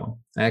smartphone.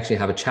 I actually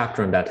have a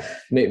chapter on that.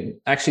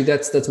 Actually,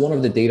 that's one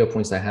of the data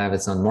points I have.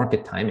 It's on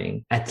market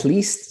timing. At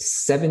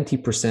least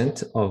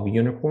 70% of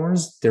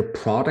unicorns, their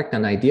product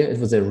and idea, it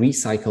was a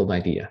recycled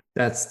idea.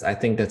 I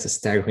think that's a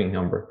staggering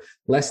number.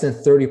 Less than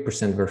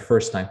 30% were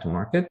first time to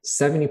market.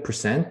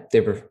 70%,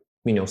 they were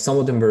some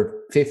of them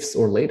were fifths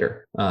or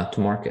later to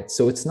market.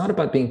 So it's not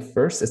about being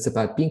first, it's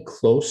about being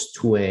close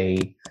to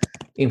a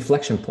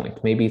inflection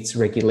point. Maybe it's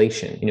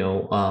regulation,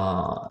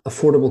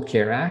 Affordable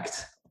Care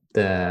Act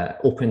that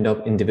opened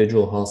up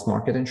individual health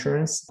market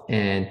insurance,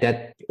 and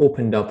that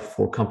opened up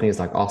for companies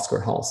like Oscar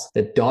Health.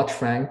 The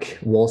Dodd-Frank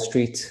Wall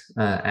Street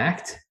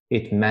Act,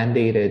 it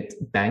mandated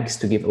banks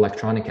to give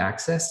electronic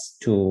access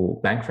to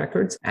bank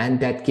records, and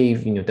that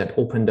gave, that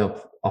opened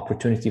up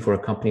opportunity for a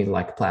company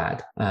like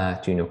Plaid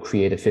to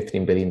create a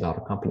 $15 billion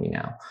company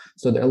now.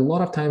 So a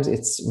lot of times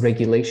it's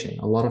regulation,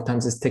 a lot of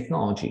times it's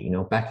technology.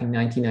 Back in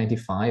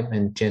 1995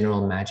 when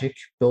General Magic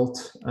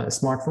built a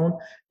smartphone,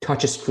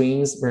 touch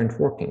screens weren't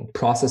working,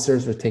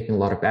 processors were taking a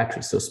lot of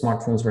batteries, so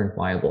smartphones weren't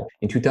viable.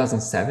 In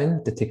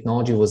 2007 the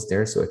technology was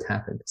there, so it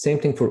happened. Same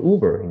thing for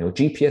Uber.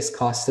 GPS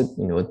costed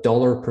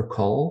 $1 per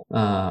call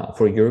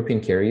for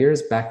European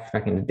carriers back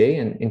in the day,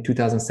 and in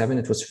 2007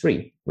 it was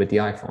free with the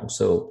iPhone.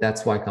 So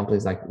that's why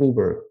companies like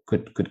Uber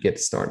could get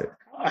started.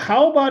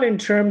 How about in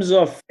terms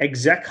of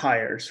exec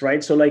hires,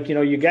 right? So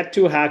you get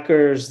two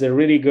hackers, they're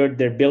really good,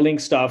 they're building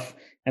stuff,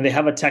 and they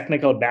have a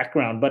technical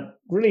background, but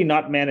really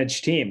not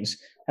managed teams.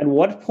 At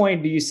what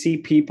point do you see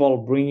people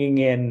bringing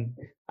in,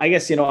 I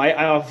guess,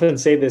 I often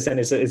say this, and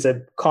it's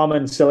a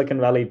common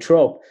Silicon Valley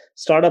trope.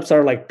 Startups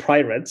are like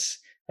pirates.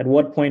 At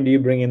what point do you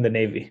bring in the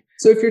Navy?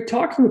 So if you're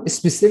talking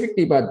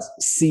specifically about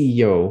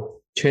CEO,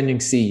 changing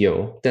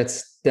CEO,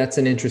 that's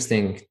an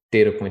interesting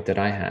data point that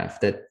I have,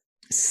 that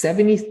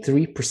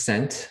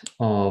 73%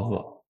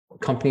 of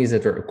companies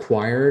that were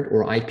acquired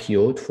or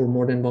IPO'd for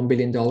more than $1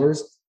 billion,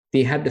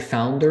 they had the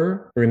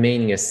founder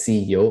remaining as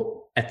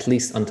CEO at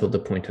least until the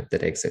point of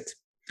that exit.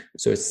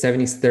 So it's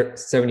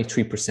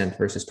 73%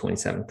 versus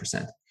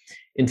 27%.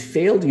 In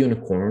failed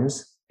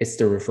unicorns, it's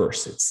the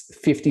reverse. It's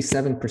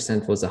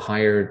 57% was a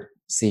hired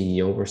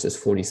CEO versus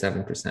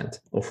 47%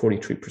 or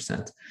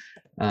 43%.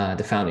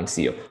 The founding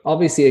CEO.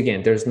 Obviously,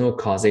 again, there's no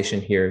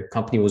causation here.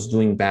 Company was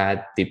doing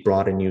bad. They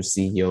brought a new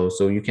CEO.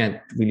 So you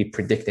can't really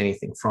predict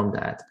anything from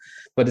that.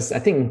 But it's, I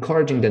think,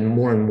 encouraging that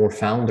more and more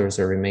founders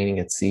are remaining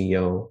at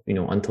CEO,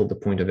 until the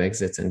point of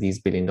exits and these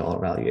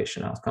billion-dollar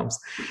valuation outcomes.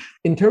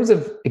 In terms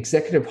of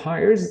executive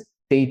hires,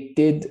 they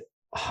did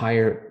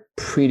hire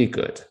pretty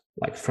good,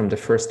 like from the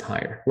first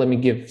hire. Let me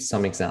give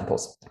some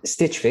examples.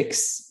 Stitch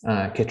Fix,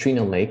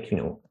 Katrina Lake,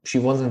 she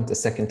wasn't a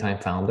second-time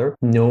founder.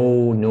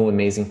 No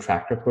amazing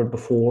track record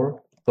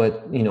before.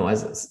 But,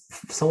 as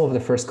some of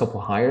the first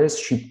couple hires,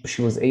 she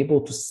was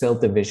able to sell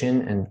the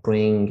vision and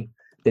bring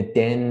the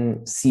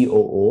then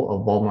COO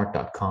of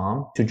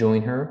Walmart.com to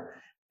join her,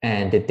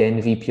 and the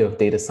then VP of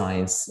data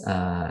science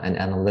and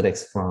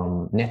analytics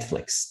from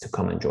Netflix to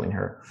come and join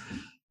her.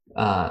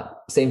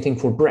 Same thing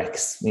for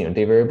Brex.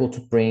 They were able to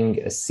bring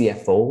a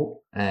CFO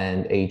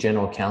and a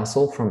general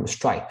counsel from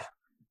Stripe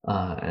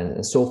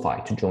and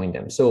SoFi to join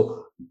them.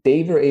 So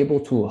they were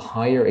able to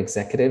hire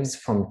executives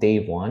from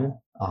day one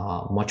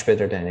much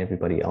better than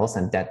everybody else,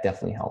 and that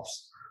definitely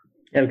helps.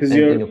 Yeah, because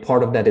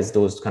part of that is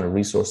those kind of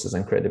resources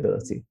and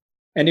credibility.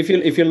 And if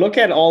you look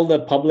at all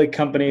the public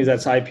companies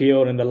that's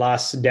IPO'd in the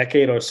last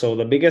decade or so,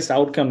 the biggest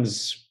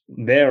outcomes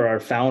there are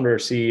founder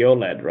CEO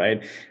led,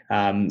 right?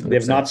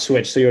 They've not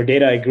switched. So your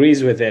data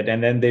agrees with it.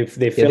 And then they were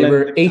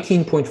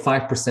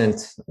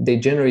 18.5%. They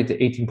generated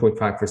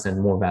 18.5%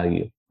 more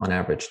value on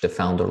average, the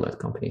founder led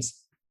companies.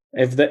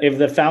 If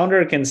the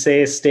founder can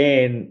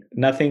stay in,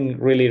 nothing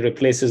really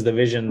replaces the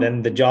vision,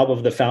 then the job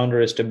of the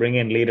founder is to bring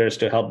in leaders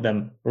to help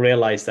them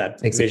realize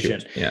that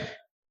vision. Yeah.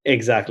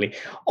 Exactly.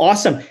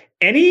 Awesome.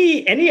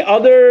 Any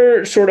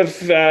other sort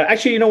of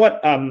actually, you know what?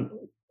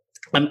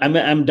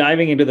 I'm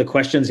diving into the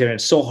questions here. And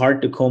it's so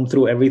hard to comb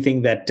through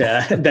everything that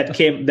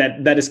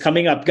that is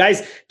coming up.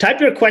 Guys, type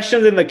your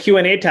questions in the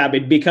Q&A tab.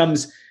 It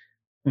becomes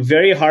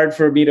very hard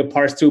for me to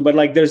parse through. But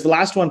like, there's the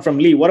last one from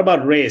Lee. What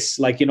about race?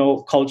 Like,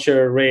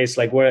 culture, race,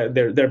 like where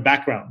their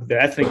background, their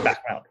ethnic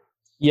background.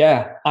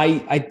 Yeah,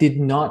 I did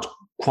not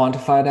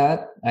quantify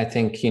that. I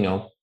think,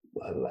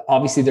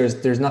 obviously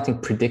there's nothing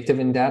predictive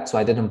in that. So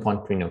I didn't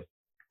want to,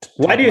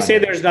 why do you say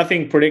there's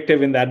nothing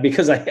predictive in that?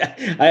 Because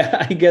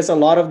I guess a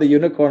lot of the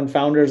unicorn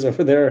founders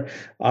over there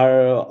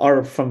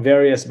are from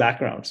various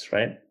backgrounds,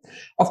 right?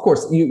 Of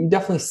course, you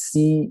definitely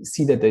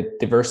see the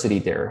diversity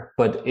there,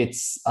 but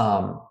it's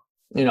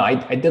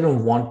I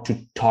didn't want to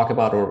talk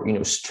about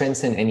or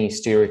strengthen any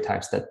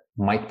stereotypes that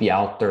might be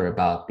out there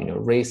about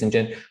race and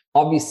gender.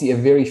 Obviously, a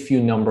very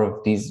few number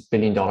of these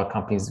billion-dollar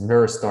companies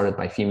were started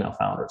by female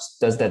founders.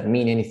 Does that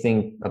mean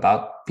anything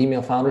about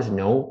female founders?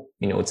 No.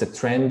 It's a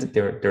trend.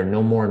 There are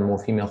no more and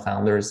more female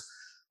founders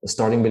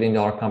starting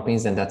billion-dollar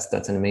companies, and that's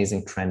an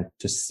amazing trend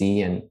to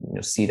see and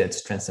see that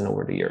strengthen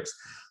over the years.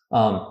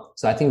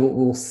 So I think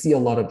we'll see a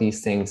lot of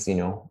these things,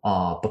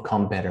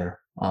 become better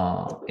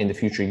in the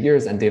future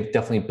years, and they've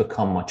definitely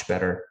become much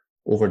better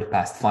over the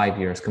past 5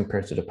 years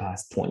compared to the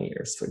past 20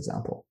 years, for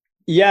example.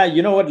 Yeah,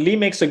 you know what? Lee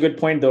makes a good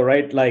point, though,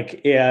 right?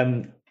 Like,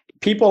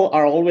 people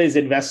are always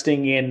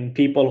investing in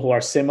people who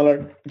are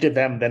similar to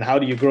them. Then how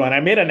do you grow? And I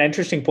made an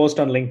interesting post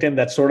on LinkedIn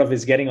that sort of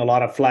is getting a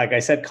lot of flack. I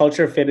said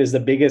culture fit is the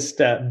biggest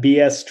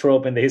BS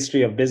trope in the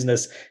history of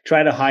business.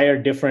 Try to hire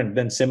different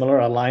than similar,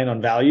 align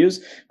on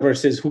values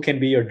versus who can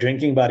be your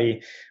drinking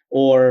buddy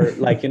or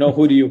like,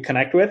 who do you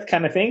connect with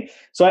kind of thing.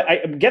 So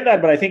I get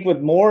that, but I think with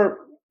more,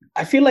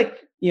 I feel like,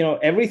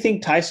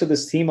 everything ties to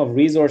this theme of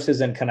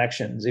resources and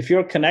connections. If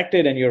you're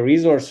connected and you're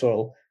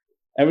resourceful,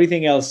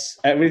 everything else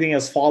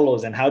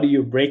follows. And how do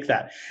you break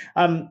that?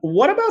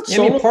 What about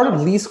solo? Part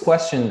of Lee's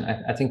question,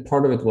 I think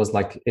part of it was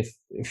like,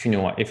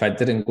 if I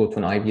didn't go to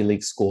an Ivy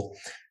League school,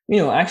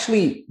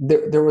 actually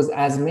there was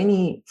as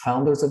many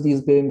founders of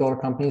these billion-dollar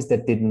companies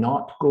that did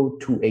not go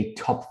to a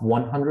top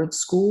 100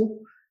 school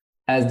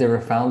as there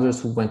were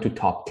founders who went to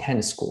top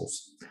 10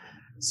 schools.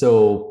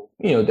 So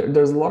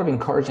there's a lot of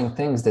encouraging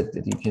things that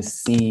you can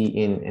see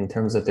in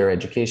terms of their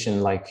education,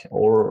 like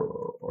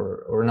or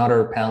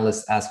another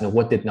panelist asked,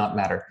 what did not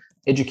matter?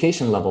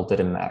 Education level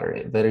didn't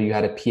matter. Whether you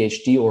had a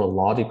PhD or a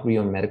law degree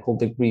or medical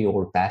degree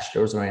or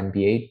bachelor's or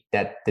MBA,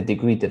 that the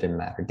degree didn't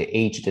matter. The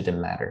age didn't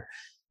matter.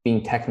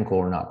 Being technical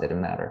or not didn't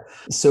matter.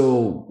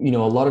 So, a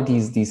lot of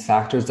these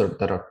factors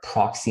that are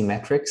proxy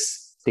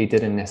metrics, they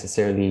didn't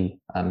necessarily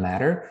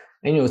matter.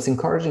 And it's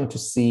encouraging to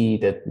see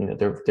that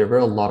there were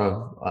a lot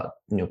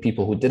of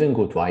people who didn't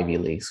go to Ivy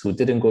Leagues, who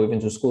didn't go even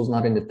to schools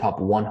not in the top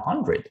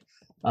 100,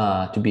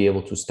 to be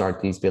able to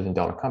start these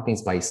billion-dollar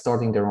companies by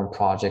starting their own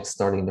projects,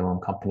 starting their own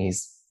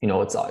companies. It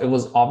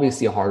was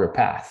obviously a harder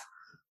path,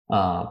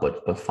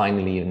 but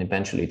finally and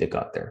eventually they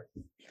got there.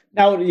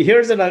 Now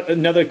here's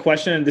another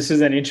question, and this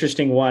is an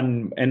interesting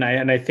one, and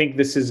I think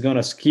this is going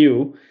to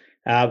skew.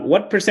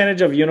 What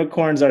percentage of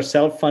unicorns are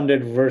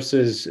self-funded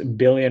versus $1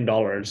 billion?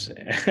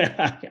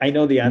 I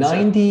know the answer.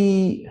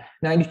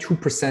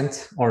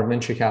 92% are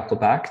venture capital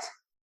backed,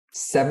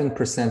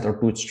 7% are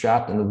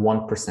bootstrapped, and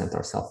 1%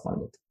 are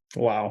self-funded.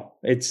 Wow.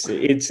 It's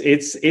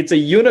a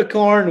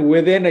unicorn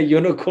within a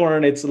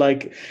unicorn. It's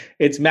like,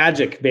 it's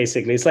magic,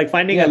 basically. It's like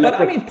finding a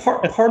leopard.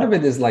 But part of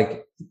it is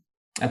like,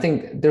 I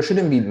think there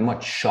shouldn't be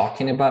much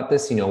shocking about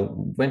this.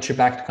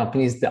 Venture-backed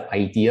companies, the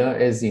idea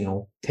is,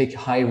 take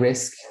high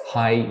risk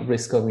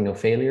of,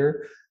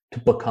 failure to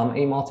become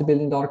a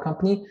multi-billion-dollar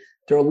company.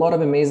 There are a lot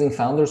of amazing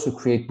founders who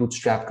create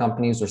bootstrap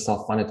companies or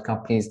self-funded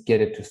companies,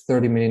 get it to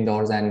 $30 million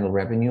annual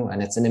revenue.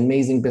 And it's an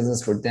amazing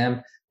business for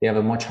them. They have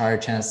a much higher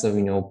chance of,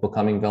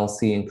 becoming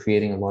wealthy and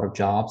creating a lot of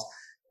jobs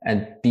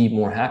and be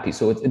more happy.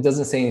 So it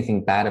doesn't say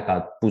anything bad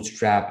about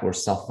bootstrap or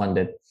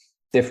self-funded.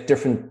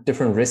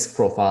 Different risk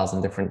profiles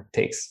and different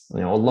takes. A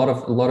lot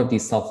of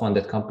these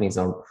self-funded companies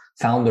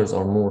founders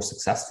are more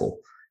successful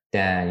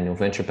than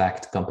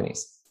venture-backed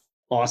companies.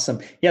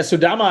 Awesome. Yeah. So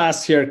Dama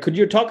asks here, could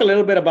you talk a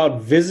little bit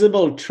about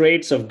visible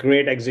traits of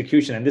great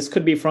execution? And this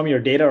could be from your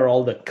data or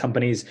all the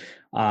companies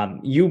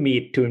you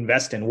meet to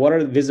invest in. What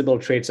are the visible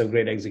traits of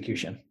great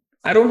execution?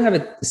 I don't have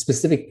a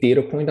specific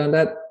data point on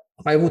that.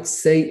 I would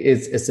say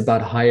it's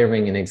about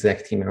hiring an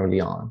exec team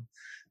early on.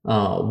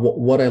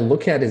 What I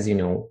look at is,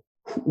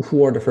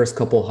 who are the first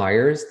couple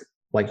hires?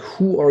 Like,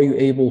 who are you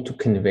able to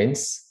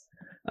convince?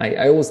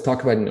 I always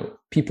talk about,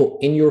 people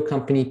in your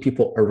company,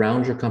 people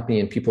around your company,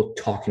 and people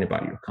talking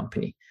about your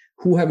company.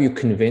 Who have you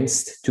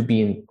convinced to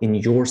be in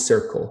your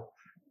circle,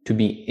 to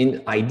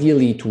be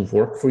ideally to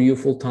work for you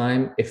full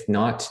time, if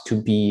not to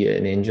be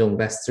an angel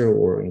investor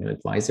or,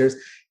 advisors.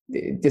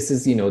 This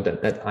is,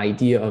 that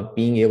idea of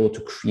being able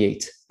to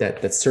create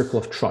that circle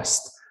of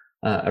trust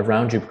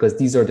around you, because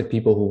these are the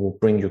people who will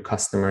bring you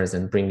customers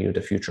and bring you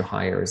the future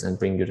hires and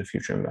bring you the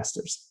future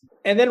investors.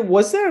 And then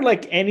was there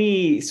like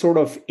any sort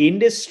of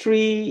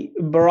industry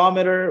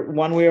barometer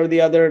one way or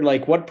the other?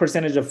 Like what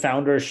percentage of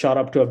founders shot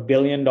up to $1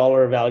 billion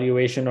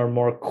valuation or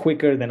more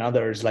quicker than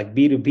others, like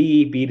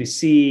B2B,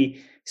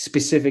 B2C,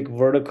 specific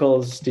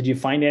verticals? Did you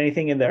find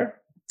anything in there?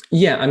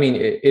 Yeah, I mean,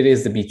 it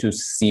is the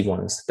B2C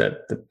ones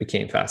that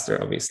became faster.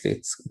 Obviously,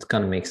 it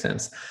kind of makes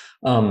sense.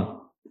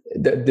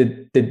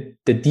 The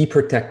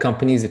deeper tech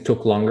companies, it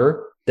took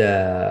longer.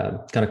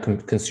 The kind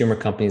of consumer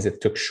companies,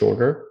 it took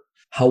shorter.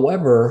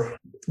 However,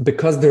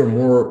 because there are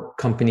more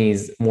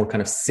companies, more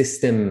kind of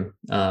system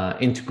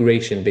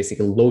integration,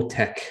 basically low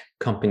tech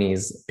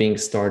companies being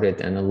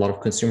started, and a lot of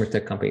consumer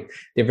tech companies,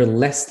 they were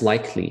less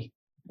likely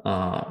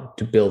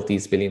to build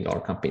these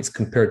billion-dollar companies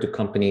compared to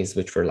companies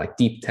which were like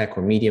deep tech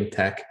or medium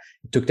tech.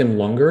 It took them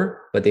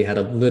longer, but they had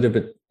a little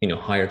bit,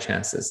 higher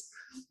chances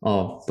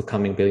of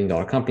becoming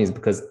billion-dollar companies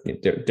because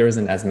there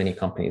isn't as many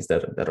companies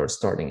that are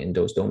starting in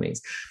those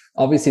domains.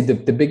 Obviously,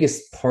 the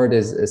biggest part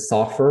is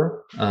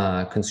software,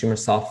 consumer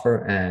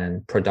software,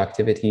 and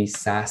productivity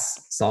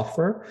SaaS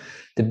software.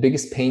 The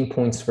biggest pain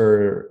points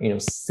were,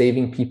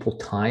 saving people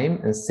time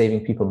and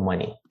saving people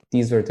money.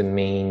 These are the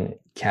main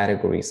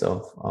categories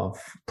of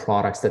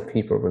products that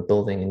people were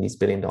building in these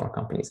billion-dollar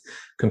companies,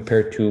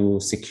 compared to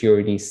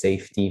security,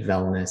 safety,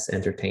 wellness,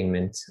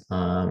 entertainment,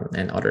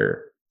 and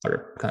other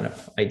kind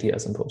of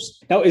ideas and posts.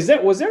 Now,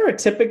 was there a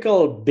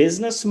typical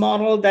business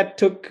model that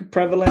took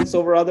prevalence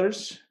over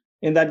others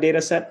in that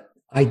data set?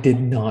 I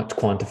did not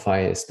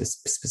quantify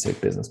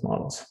specific business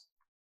models.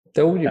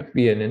 That would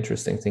be an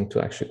interesting thing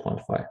to actually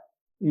quantify.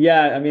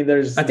 Yeah, I mean,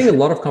 I think a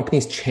lot of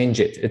companies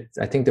change it.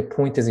 I think the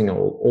point is,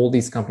 all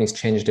these companies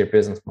change their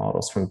business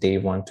models from day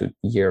one to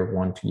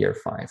year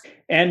 5.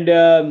 And,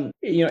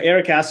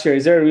 Eric asked here,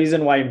 is there a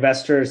reason why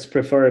investors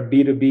prefer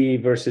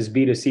B2B versus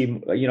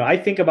B2C? I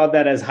think about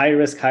that as high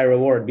risk, high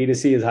reward.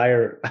 B2C is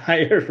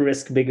higher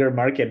risk, bigger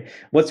market.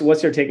 What's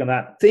your take on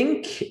that? I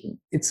think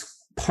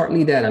it's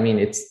partly that. I mean,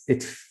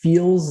 it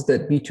feels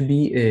that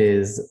B2B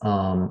is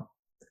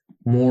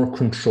more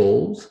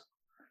controlled,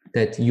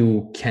 that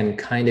you can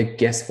kind of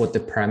guess what the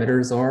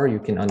parameters are. You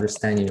can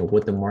understand,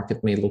 what the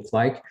market may look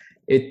like.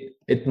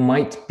 It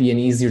might be an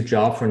easier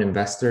job for an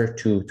investor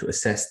to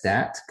assess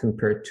that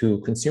compared to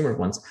consumer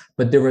ones.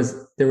 But there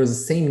was the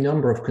same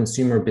number of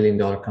consumer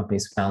billion-dollar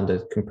companies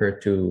founded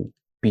compared to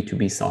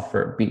B2B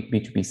software,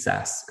 B2B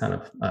SaaS kind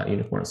of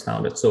unicorns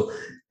founded. So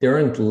they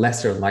aren't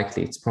lesser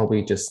likely. It's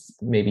probably just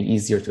maybe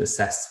easier to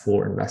assess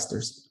for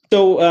investors.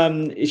 So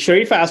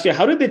Sharif asked you,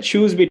 how did they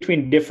choose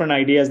between different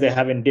ideas they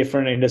have in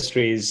different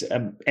industries?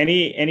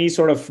 Any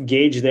sort of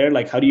gauge there?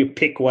 Like, how do you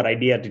pick what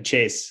idea to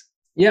chase?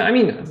 Yeah, I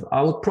mean,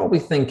 I would probably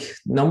think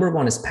number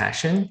one is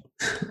passion,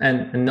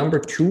 and number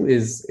two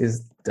is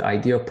the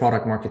idea of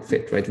product market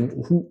fit, right?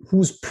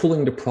 Who's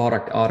pulling the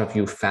product out of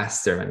you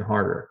faster and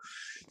harder?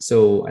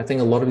 So I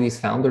think a lot of these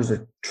founders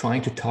are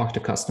trying to talk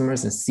to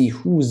customers and see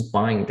who's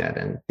buying that,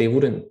 and they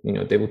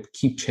would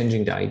keep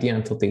changing the idea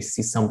until they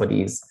see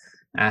somebody's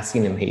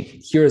asking them, hey,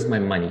 here's my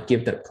money,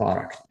 give that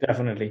product.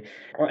 Definitely.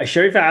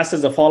 Sharif asked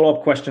as a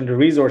follow-up question to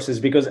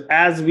resources, because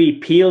as we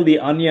peel the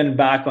onion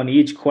back on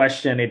each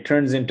question, it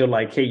turns into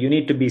like, hey, you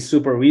need to be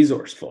super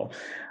resourceful.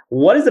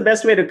 What is the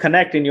best way to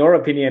connect, in your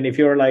opinion, if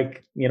you're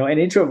like, an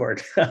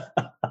introvert?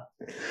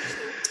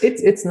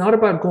 It's not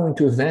about going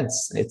to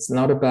events. It's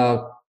not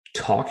about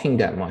talking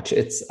that much.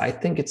 I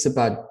think it's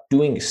about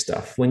doing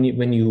stuff. When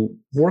you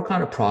work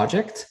on a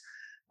project,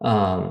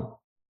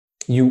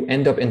 you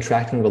end up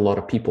interacting with a lot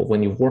of people.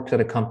 When you work at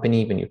a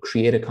company, when you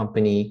create a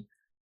company,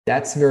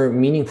 that's where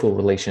meaningful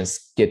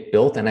relations get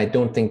built. And I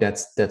don't think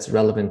that's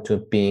relevant to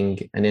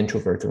being an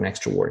introvert or an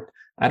extrovert.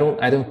 I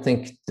don't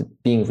think that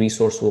being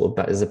resourceful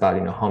is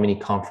about how many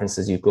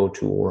conferences you go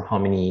to or how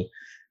many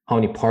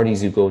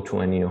parties you go to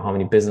and how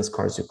many business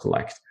cards you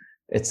collect.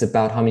 It's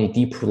about how many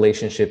deep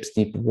relationships,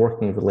 deep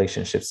working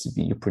relationships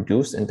you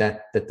produce. And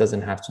that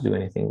doesn't have to do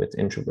anything with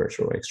introvert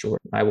or extrovert.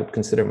 I would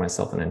consider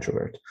myself an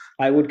introvert.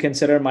 I would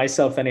consider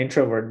myself an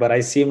introvert, but I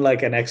seem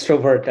like an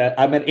extrovert.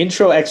 I'm an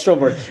intro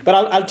extrovert. But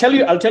I'll tell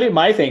you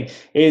my thing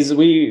is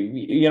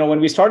when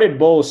we started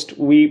Boast,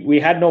 we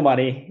had no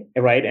money,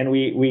 right? And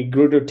we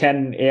grew to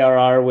 10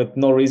 ARR with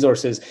no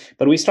resources.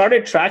 But we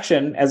started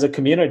Traction as a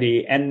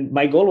community. And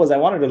my goal was I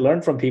wanted to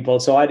learn from people.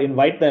 So I'd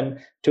invite them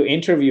to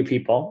interview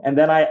people. And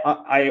then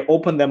I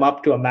opened them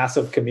up to a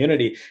massive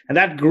community. And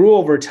that grew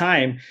over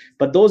time.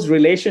 But those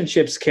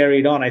relationships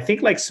carried on. I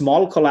think like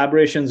small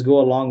collaborations go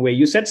a long way.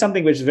 You said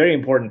something which is very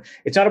important.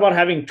 It's not about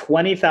having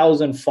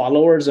 20,000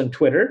 followers on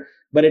Twitter,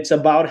 but it's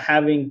about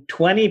having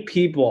 20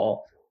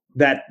 people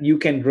that you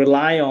can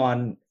rely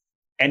on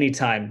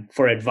anytime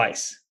for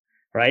advice,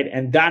 right?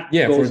 And that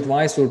for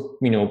advice or,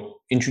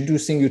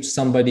 introducing you to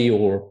somebody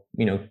or,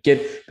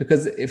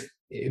 because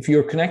if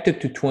you're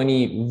connected to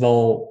 20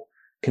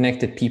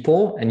 connected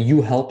people and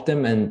you help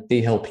them and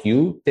they help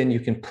you, then you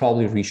can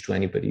probably reach to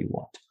anybody you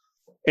want.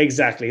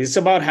 Exactly. It's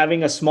about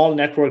having a small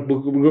network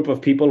group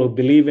of people who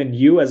believe in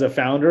you as a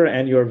founder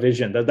and your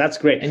vision. That's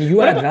great. And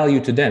you add value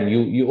to them.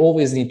 You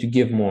always need to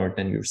give more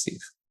than you receive.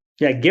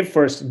 Yeah, give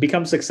first,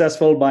 become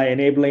successful by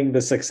enabling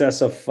the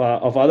success of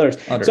others.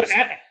 So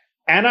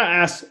Anna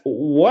asks,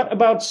 what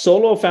about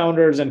solo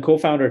founders and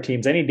co-founder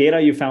teams? Any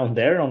data you found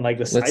there on like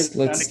the size?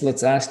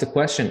 Let's ask the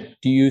question.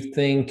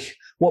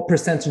 What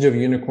percentage of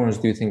unicorns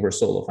do you think were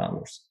solo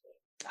founders?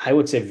 I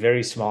would say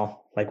very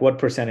small. Like what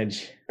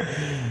percentage?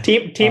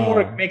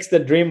 Teamwork makes the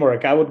dream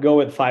work. I would go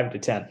with 5 to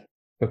 10.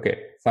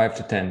 Okay, 5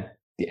 to 10.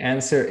 The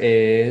answer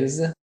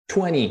is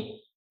 20.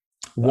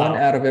 Wow.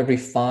 1 out of every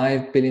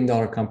 $5 billion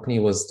company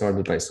was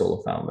started by a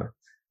solo founder.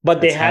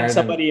 But they had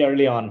somebody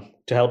early on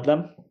to help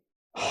them?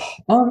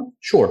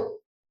 Sure.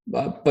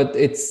 But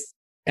it's,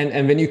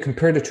 and when you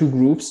compare the two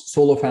groups,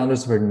 solo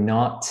founders were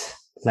not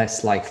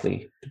less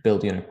likely to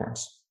build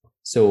unicorns.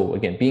 So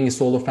again, being a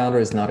solo founder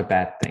is not a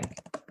bad thing.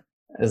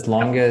 As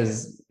long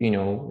as,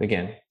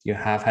 again, you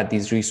have had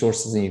these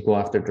resources and you go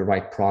after the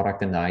right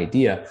product and the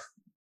idea,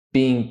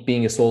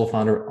 being a solo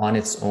founder on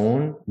its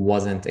own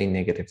wasn't a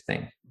negative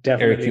thing.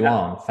 Definitely. Eric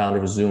Yuan,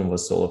 founder of Zoom,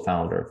 was solo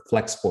founder.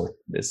 Flexport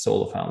is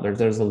solo founder.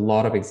 There's a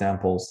lot of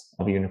examples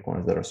of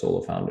unicorns that are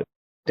solo founded.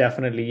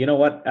 Definitely. You know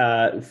what?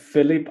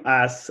 Philip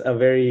asks a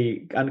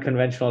very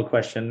unconventional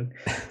question,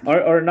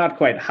 or not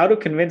quite. How to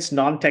convince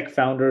non-tech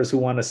founders who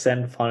want to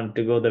send fund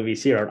to go the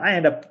VC route?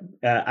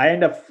 I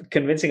end up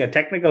convincing a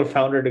technical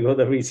founder to go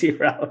the VC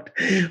route.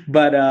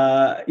 But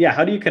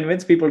how do you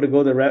convince people to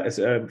go the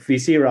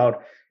VC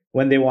route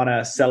when they want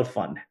to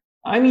self-fund?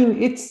 I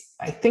mean,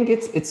 I think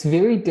it's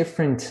very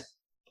different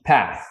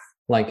path.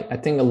 Like, I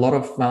think a lot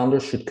of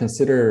founders should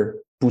consider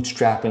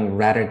bootstrapping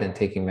rather than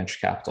taking venture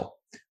capital.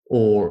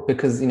 Or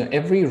because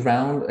every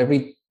round,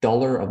 every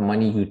dollar of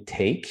money you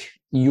take,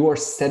 you are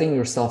setting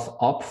yourself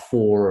up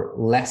for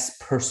less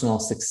personal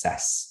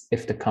success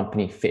if the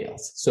company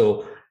fails.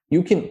 So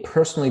you can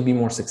personally be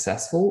more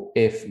successful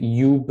if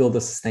you build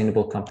a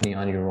sustainable company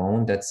on your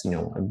own that's a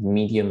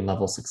medium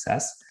level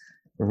success,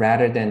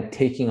 rather than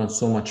taking on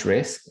so much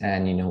risk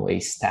and a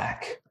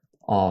stack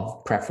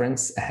of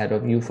preference ahead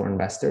of you for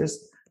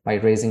investors by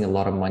raising a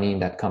lot of money in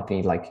that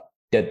company, like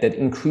that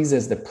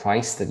increases the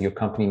price that your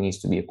company needs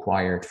to be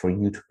acquired for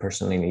you to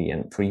personally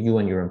and for you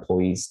and your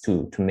employees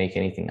to make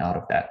anything out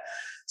of that.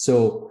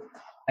 So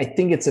I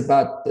think it's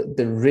about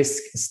the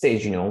risk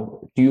stage.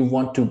 Do you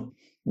want to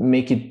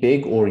make it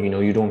big, or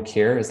you don't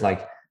care? It's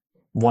like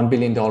 $1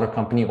 billion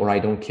company, or I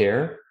don't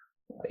care,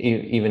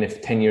 even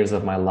if 10 years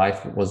of my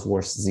life was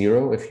worth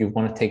zero. If you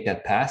want to take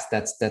that path,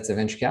 that's a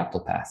venture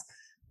capital path.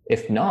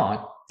 If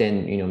not,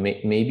 then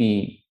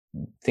maybe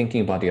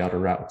thinking about the other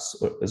routes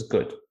is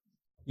good.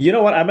 You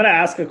know what? I'm going to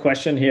ask a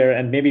question here,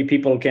 and maybe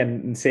people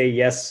can say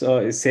yes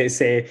or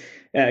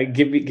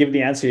give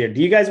the answer here.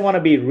 Do you guys want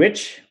to be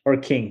rich or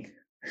king?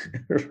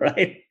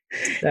 Right?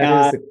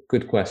 That is a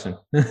good question.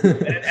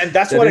 And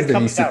that's what it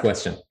comes down to.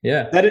 Question.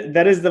 Yeah.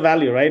 That is the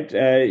value, right?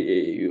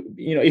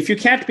 If you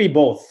can't be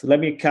both, let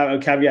me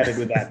caveat it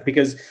with that,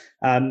 because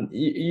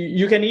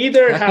you can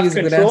either have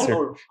control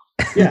or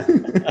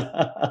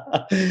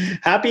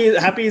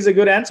happy is a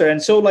good answer.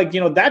 And so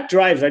that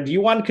drives, right? Do you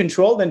want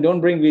control? Then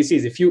don't bring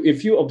VCs.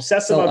 If you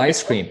obsess about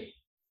ice cream.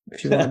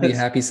 If you want to be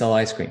happy, sell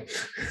ice cream.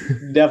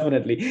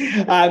 Definitely.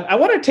 I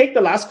want to take the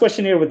last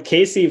question here with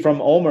Casey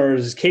from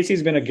Omers.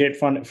 Casey's been a great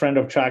friend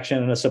of Traction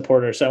and a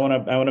supporter. So I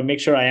want to make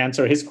sure I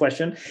answer his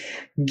question.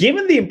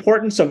 Given the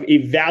importance of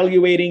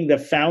evaluating the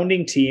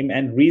founding team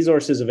and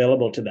resources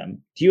available to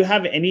them, do you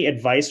have any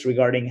advice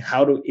regarding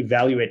how to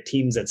evaluate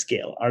teams at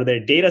scale? Are there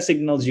data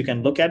signals you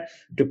can look at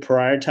to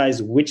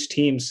prioritize which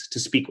teams to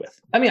speak with?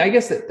 I mean, I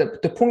guess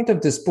the point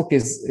of this book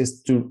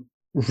is to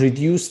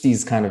reduce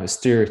these kind of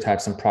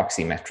stereotypes and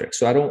proxy metrics.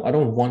 So I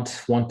don't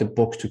want the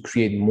book to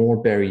create more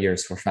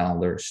barriers for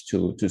founders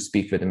to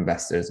speak with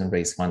investors and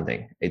raise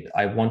funding.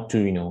 I want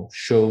to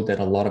show that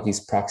a lot of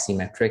these proxy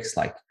metrics,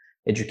 like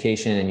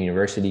education and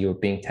university or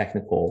being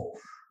technical,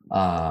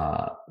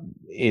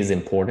 is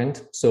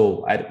important.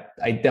 So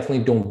I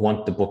definitely don't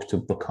want the book to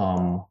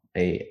become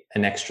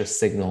an extra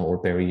signal or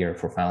barrier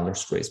for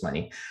founders to raise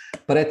money.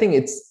 But I think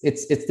it's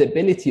the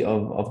ability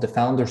of the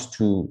founders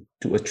to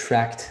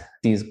attract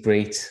these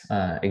great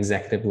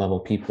executive level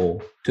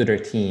people to their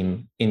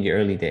team in the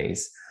early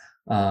days.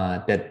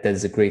 That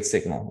is a great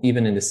signal,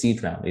 even in the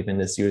seed round, even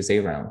the Series A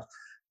round.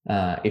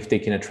 If they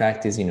can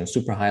attract these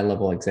super high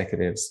level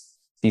executives,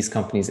 these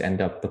companies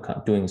end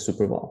up doing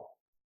super well.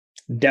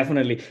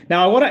 Definitely.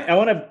 Now, I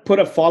want to put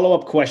a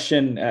follow-up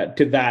question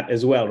to that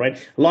as well, right?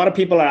 A lot of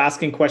people are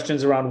asking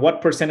questions around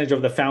what percentage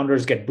of the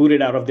founders get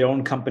booted out of their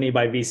own company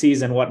by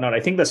VCs and whatnot.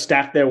 I think the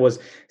stat there was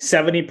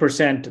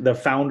 70% the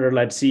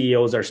founder-led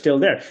CEOs are still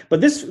there.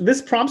 But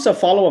this prompts a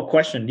follow-up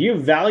question. Do you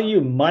value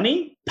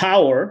money,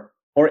 power,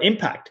 or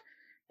impact?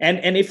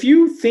 And if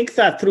you think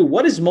that through,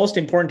 what is most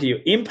important to you?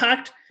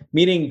 Impact,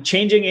 meaning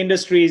changing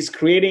industries,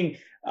 creating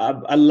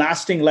a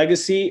lasting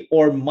legacy,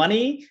 or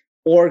money,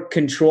 or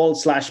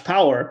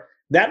control/power?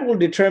 That will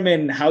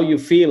determine how you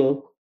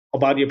feel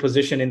about your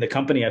position in the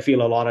company. I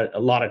feel a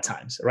lot of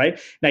times, right?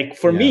 Like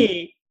for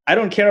me, I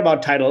don't care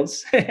about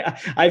titles.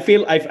 I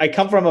feel I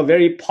come from a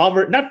very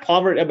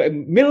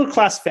middle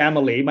class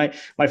family.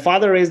 My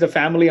father raised a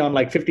family on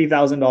like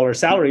 $50,000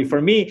 salary.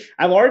 For me,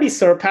 I've already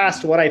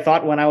surpassed what I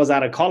thought when I was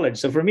out of college.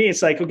 So for me,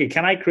 it's like, okay,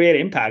 can I create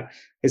impact?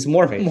 It's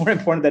more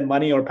important than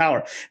money or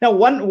power. Now,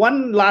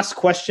 one last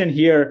question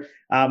here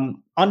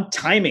on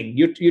timing.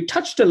 You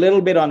touched a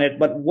little bit on it,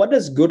 but what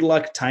does good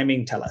luck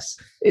timing tell us?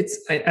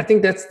 I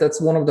think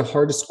that's one of the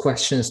hardest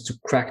questions to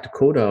crack the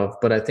code of.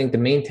 But I think the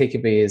main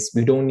takeaway is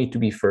we don't need to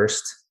be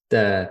first.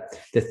 The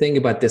thing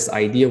about this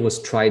idea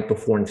was tried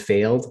before and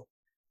failed.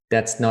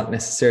 That's not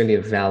necessarily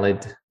a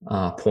valid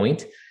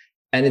point.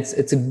 And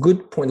it's a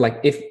good point. Like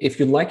if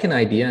you like an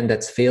idea and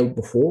that's failed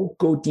before,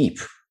 go deep.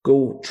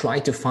 Go try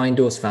to find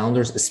those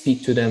founders,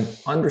 speak to them,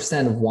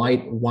 understand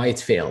why it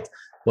failed.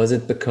 Was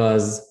it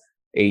because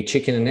a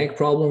chicken and egg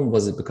problem?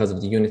 Was it because of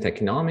the unit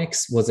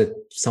economics? Was it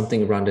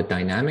something around the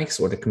dynamics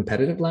or the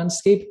competitive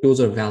landscape?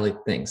 Those are valid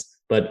things.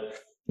 But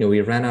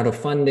we ran out of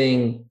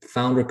funding,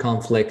 founder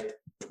conflict,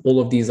 all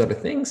of these other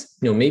things.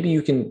 Maybe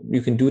you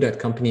can do that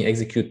company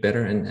execute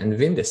better and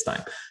win this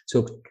time.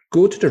 So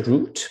go to the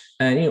root.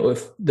 And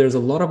if there's a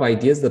lot of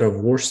ideas that are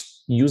worth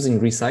using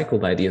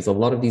recycled ideas, a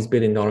lot of these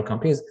billion-dollar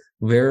companies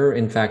were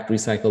in fact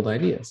recycled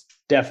ideas.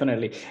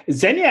 Definitely.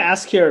 Xenia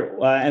asked here,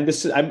 and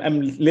this is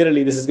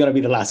this is going to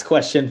be the last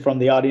question from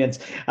the audience.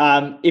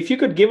 If you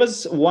could give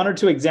us one or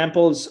two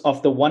examples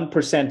of the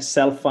 1%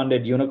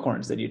 self-funded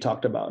unicorns that you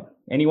talked about.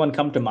 Anyone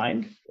come to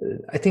mind?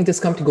 I think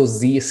this company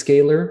goes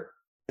Zscaler.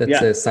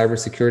 That's a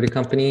cybersecurity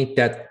company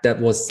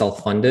that was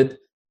self-funded.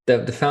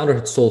 The founder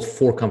had sold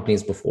 4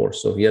 companies before,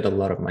 so he had a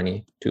lot of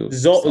money to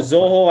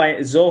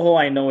Zoho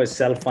I know is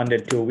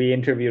self-funded too. We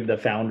interviewed the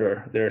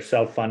founder. They're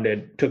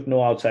self-funded, took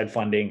no outside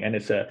funding, and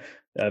it's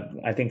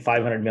I think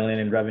 500 million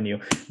in revenue.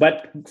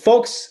 But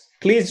folks,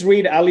 please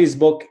read Ali's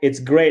book. It's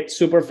great.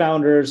 Super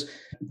Founders,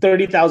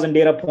 30,000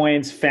 data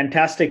points,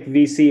 fantastic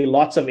VC,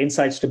 lots of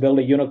insights to build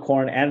a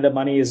unicorn, and the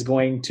money is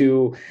going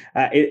to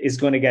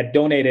get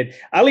donated.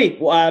 Ali,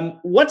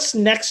 what's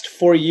next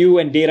for you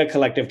and Data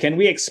Collective? Can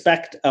we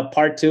expect a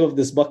part 2 of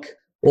this book?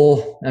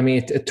 Well, I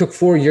mean, it took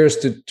 4 years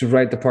to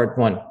write the part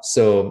 1.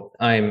 So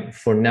I'm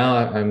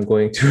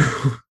going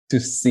to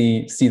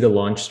see the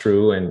launch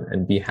through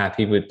and be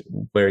happy with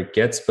where it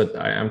gets. But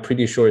I'm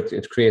pretty sure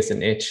it creates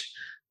an itch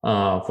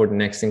for the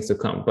next things to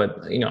come. But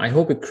I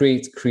hope it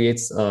creates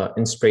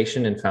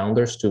inspiration in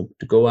founders to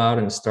go out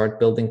and start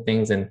building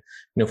things, and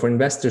for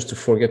investors to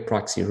forget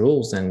proxy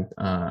rules and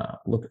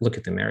look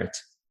at the merit.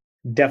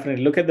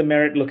 Definitely look at the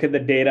merit, look at the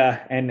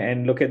data,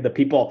 and look at the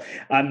people.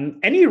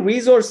 Any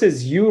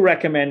resources you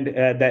recommend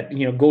that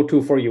go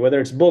to for you, whether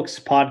it's books,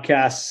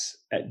 podcasts,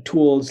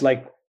 tools,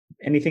 like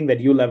anything that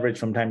you leverage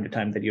from time to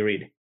time that you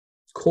read?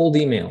 Cold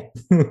email.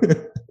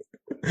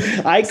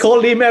 I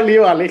cold email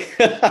you, Ali.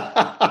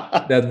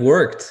 That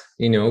worked.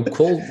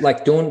 Cold,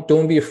 like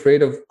don't be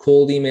afraid of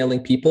cold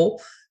emailing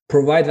people.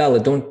 Provide value.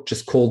 Don't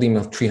just cold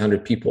email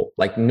 300 people.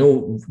 Like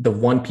know the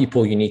one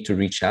people you need to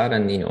reach out,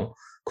 and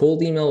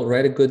cold email,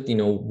 write a good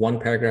 1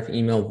 paragraph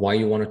email why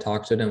you want to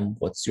talk to them,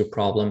 what's your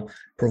problem,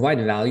 provide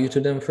value to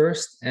them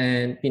first.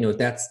 And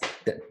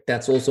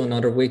that's also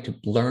another way to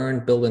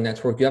learn, build a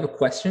network. You have a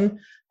question,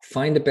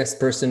 find the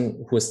best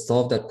person who has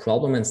solved that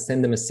problem and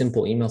send them a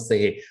simple email. Say,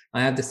 hey,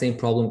 I have the same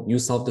problem. You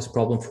solved this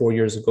problem 4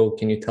 years ago.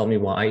 Can you tell me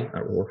why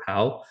or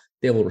how?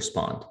 They will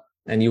respond,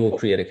 and you will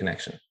create a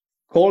connection.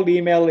 Cold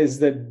email is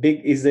the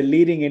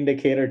leading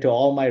indicator to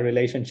all my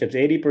relationships.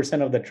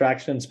 80% of the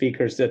traction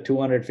speakers, the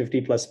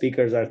 250 plus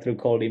speakers, are through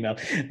cold email.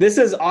 This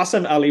is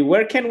awesome, Ali.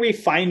 Where can we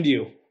find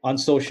you on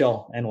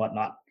social and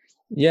whatnot?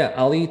 Yeah,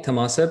 Ali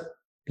Tamaseb,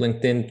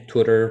 LinkedIn,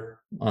 Twitter.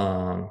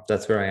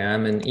 That's where I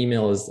am. And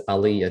email is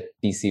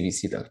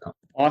ali@dcvc.com.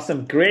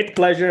 Awesome. Great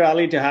pleasure,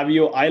 Ali, to have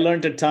you. I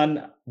learned a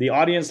ton. The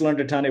audience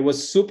learned a ton. It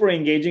was super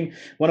engaging.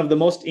 One of the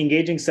most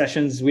engaging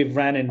sessions we've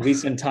ran in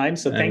recent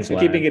times. So thanks for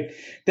keeping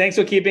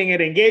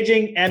it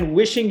engaging, and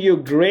wishing you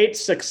great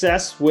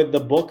success with the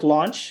book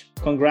launch.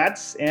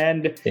 Congrats,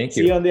 and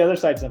see you on the other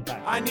side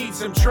sometime. I need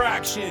some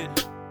traction.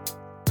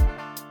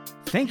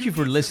 Thank you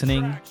for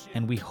listening,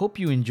 and we hope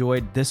you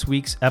enjoyed this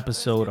week's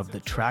episode of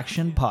the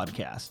Traction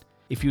Podcast.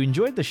 If you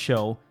enjoyed the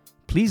show,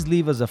 please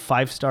leave us a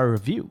 5-star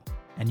review.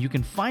 And you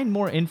can find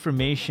more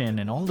information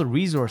and all the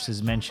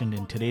resources mentioned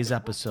in today's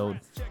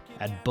episode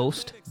at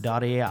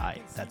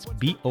boast.ai. That's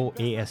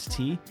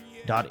BOAST.ai/blog.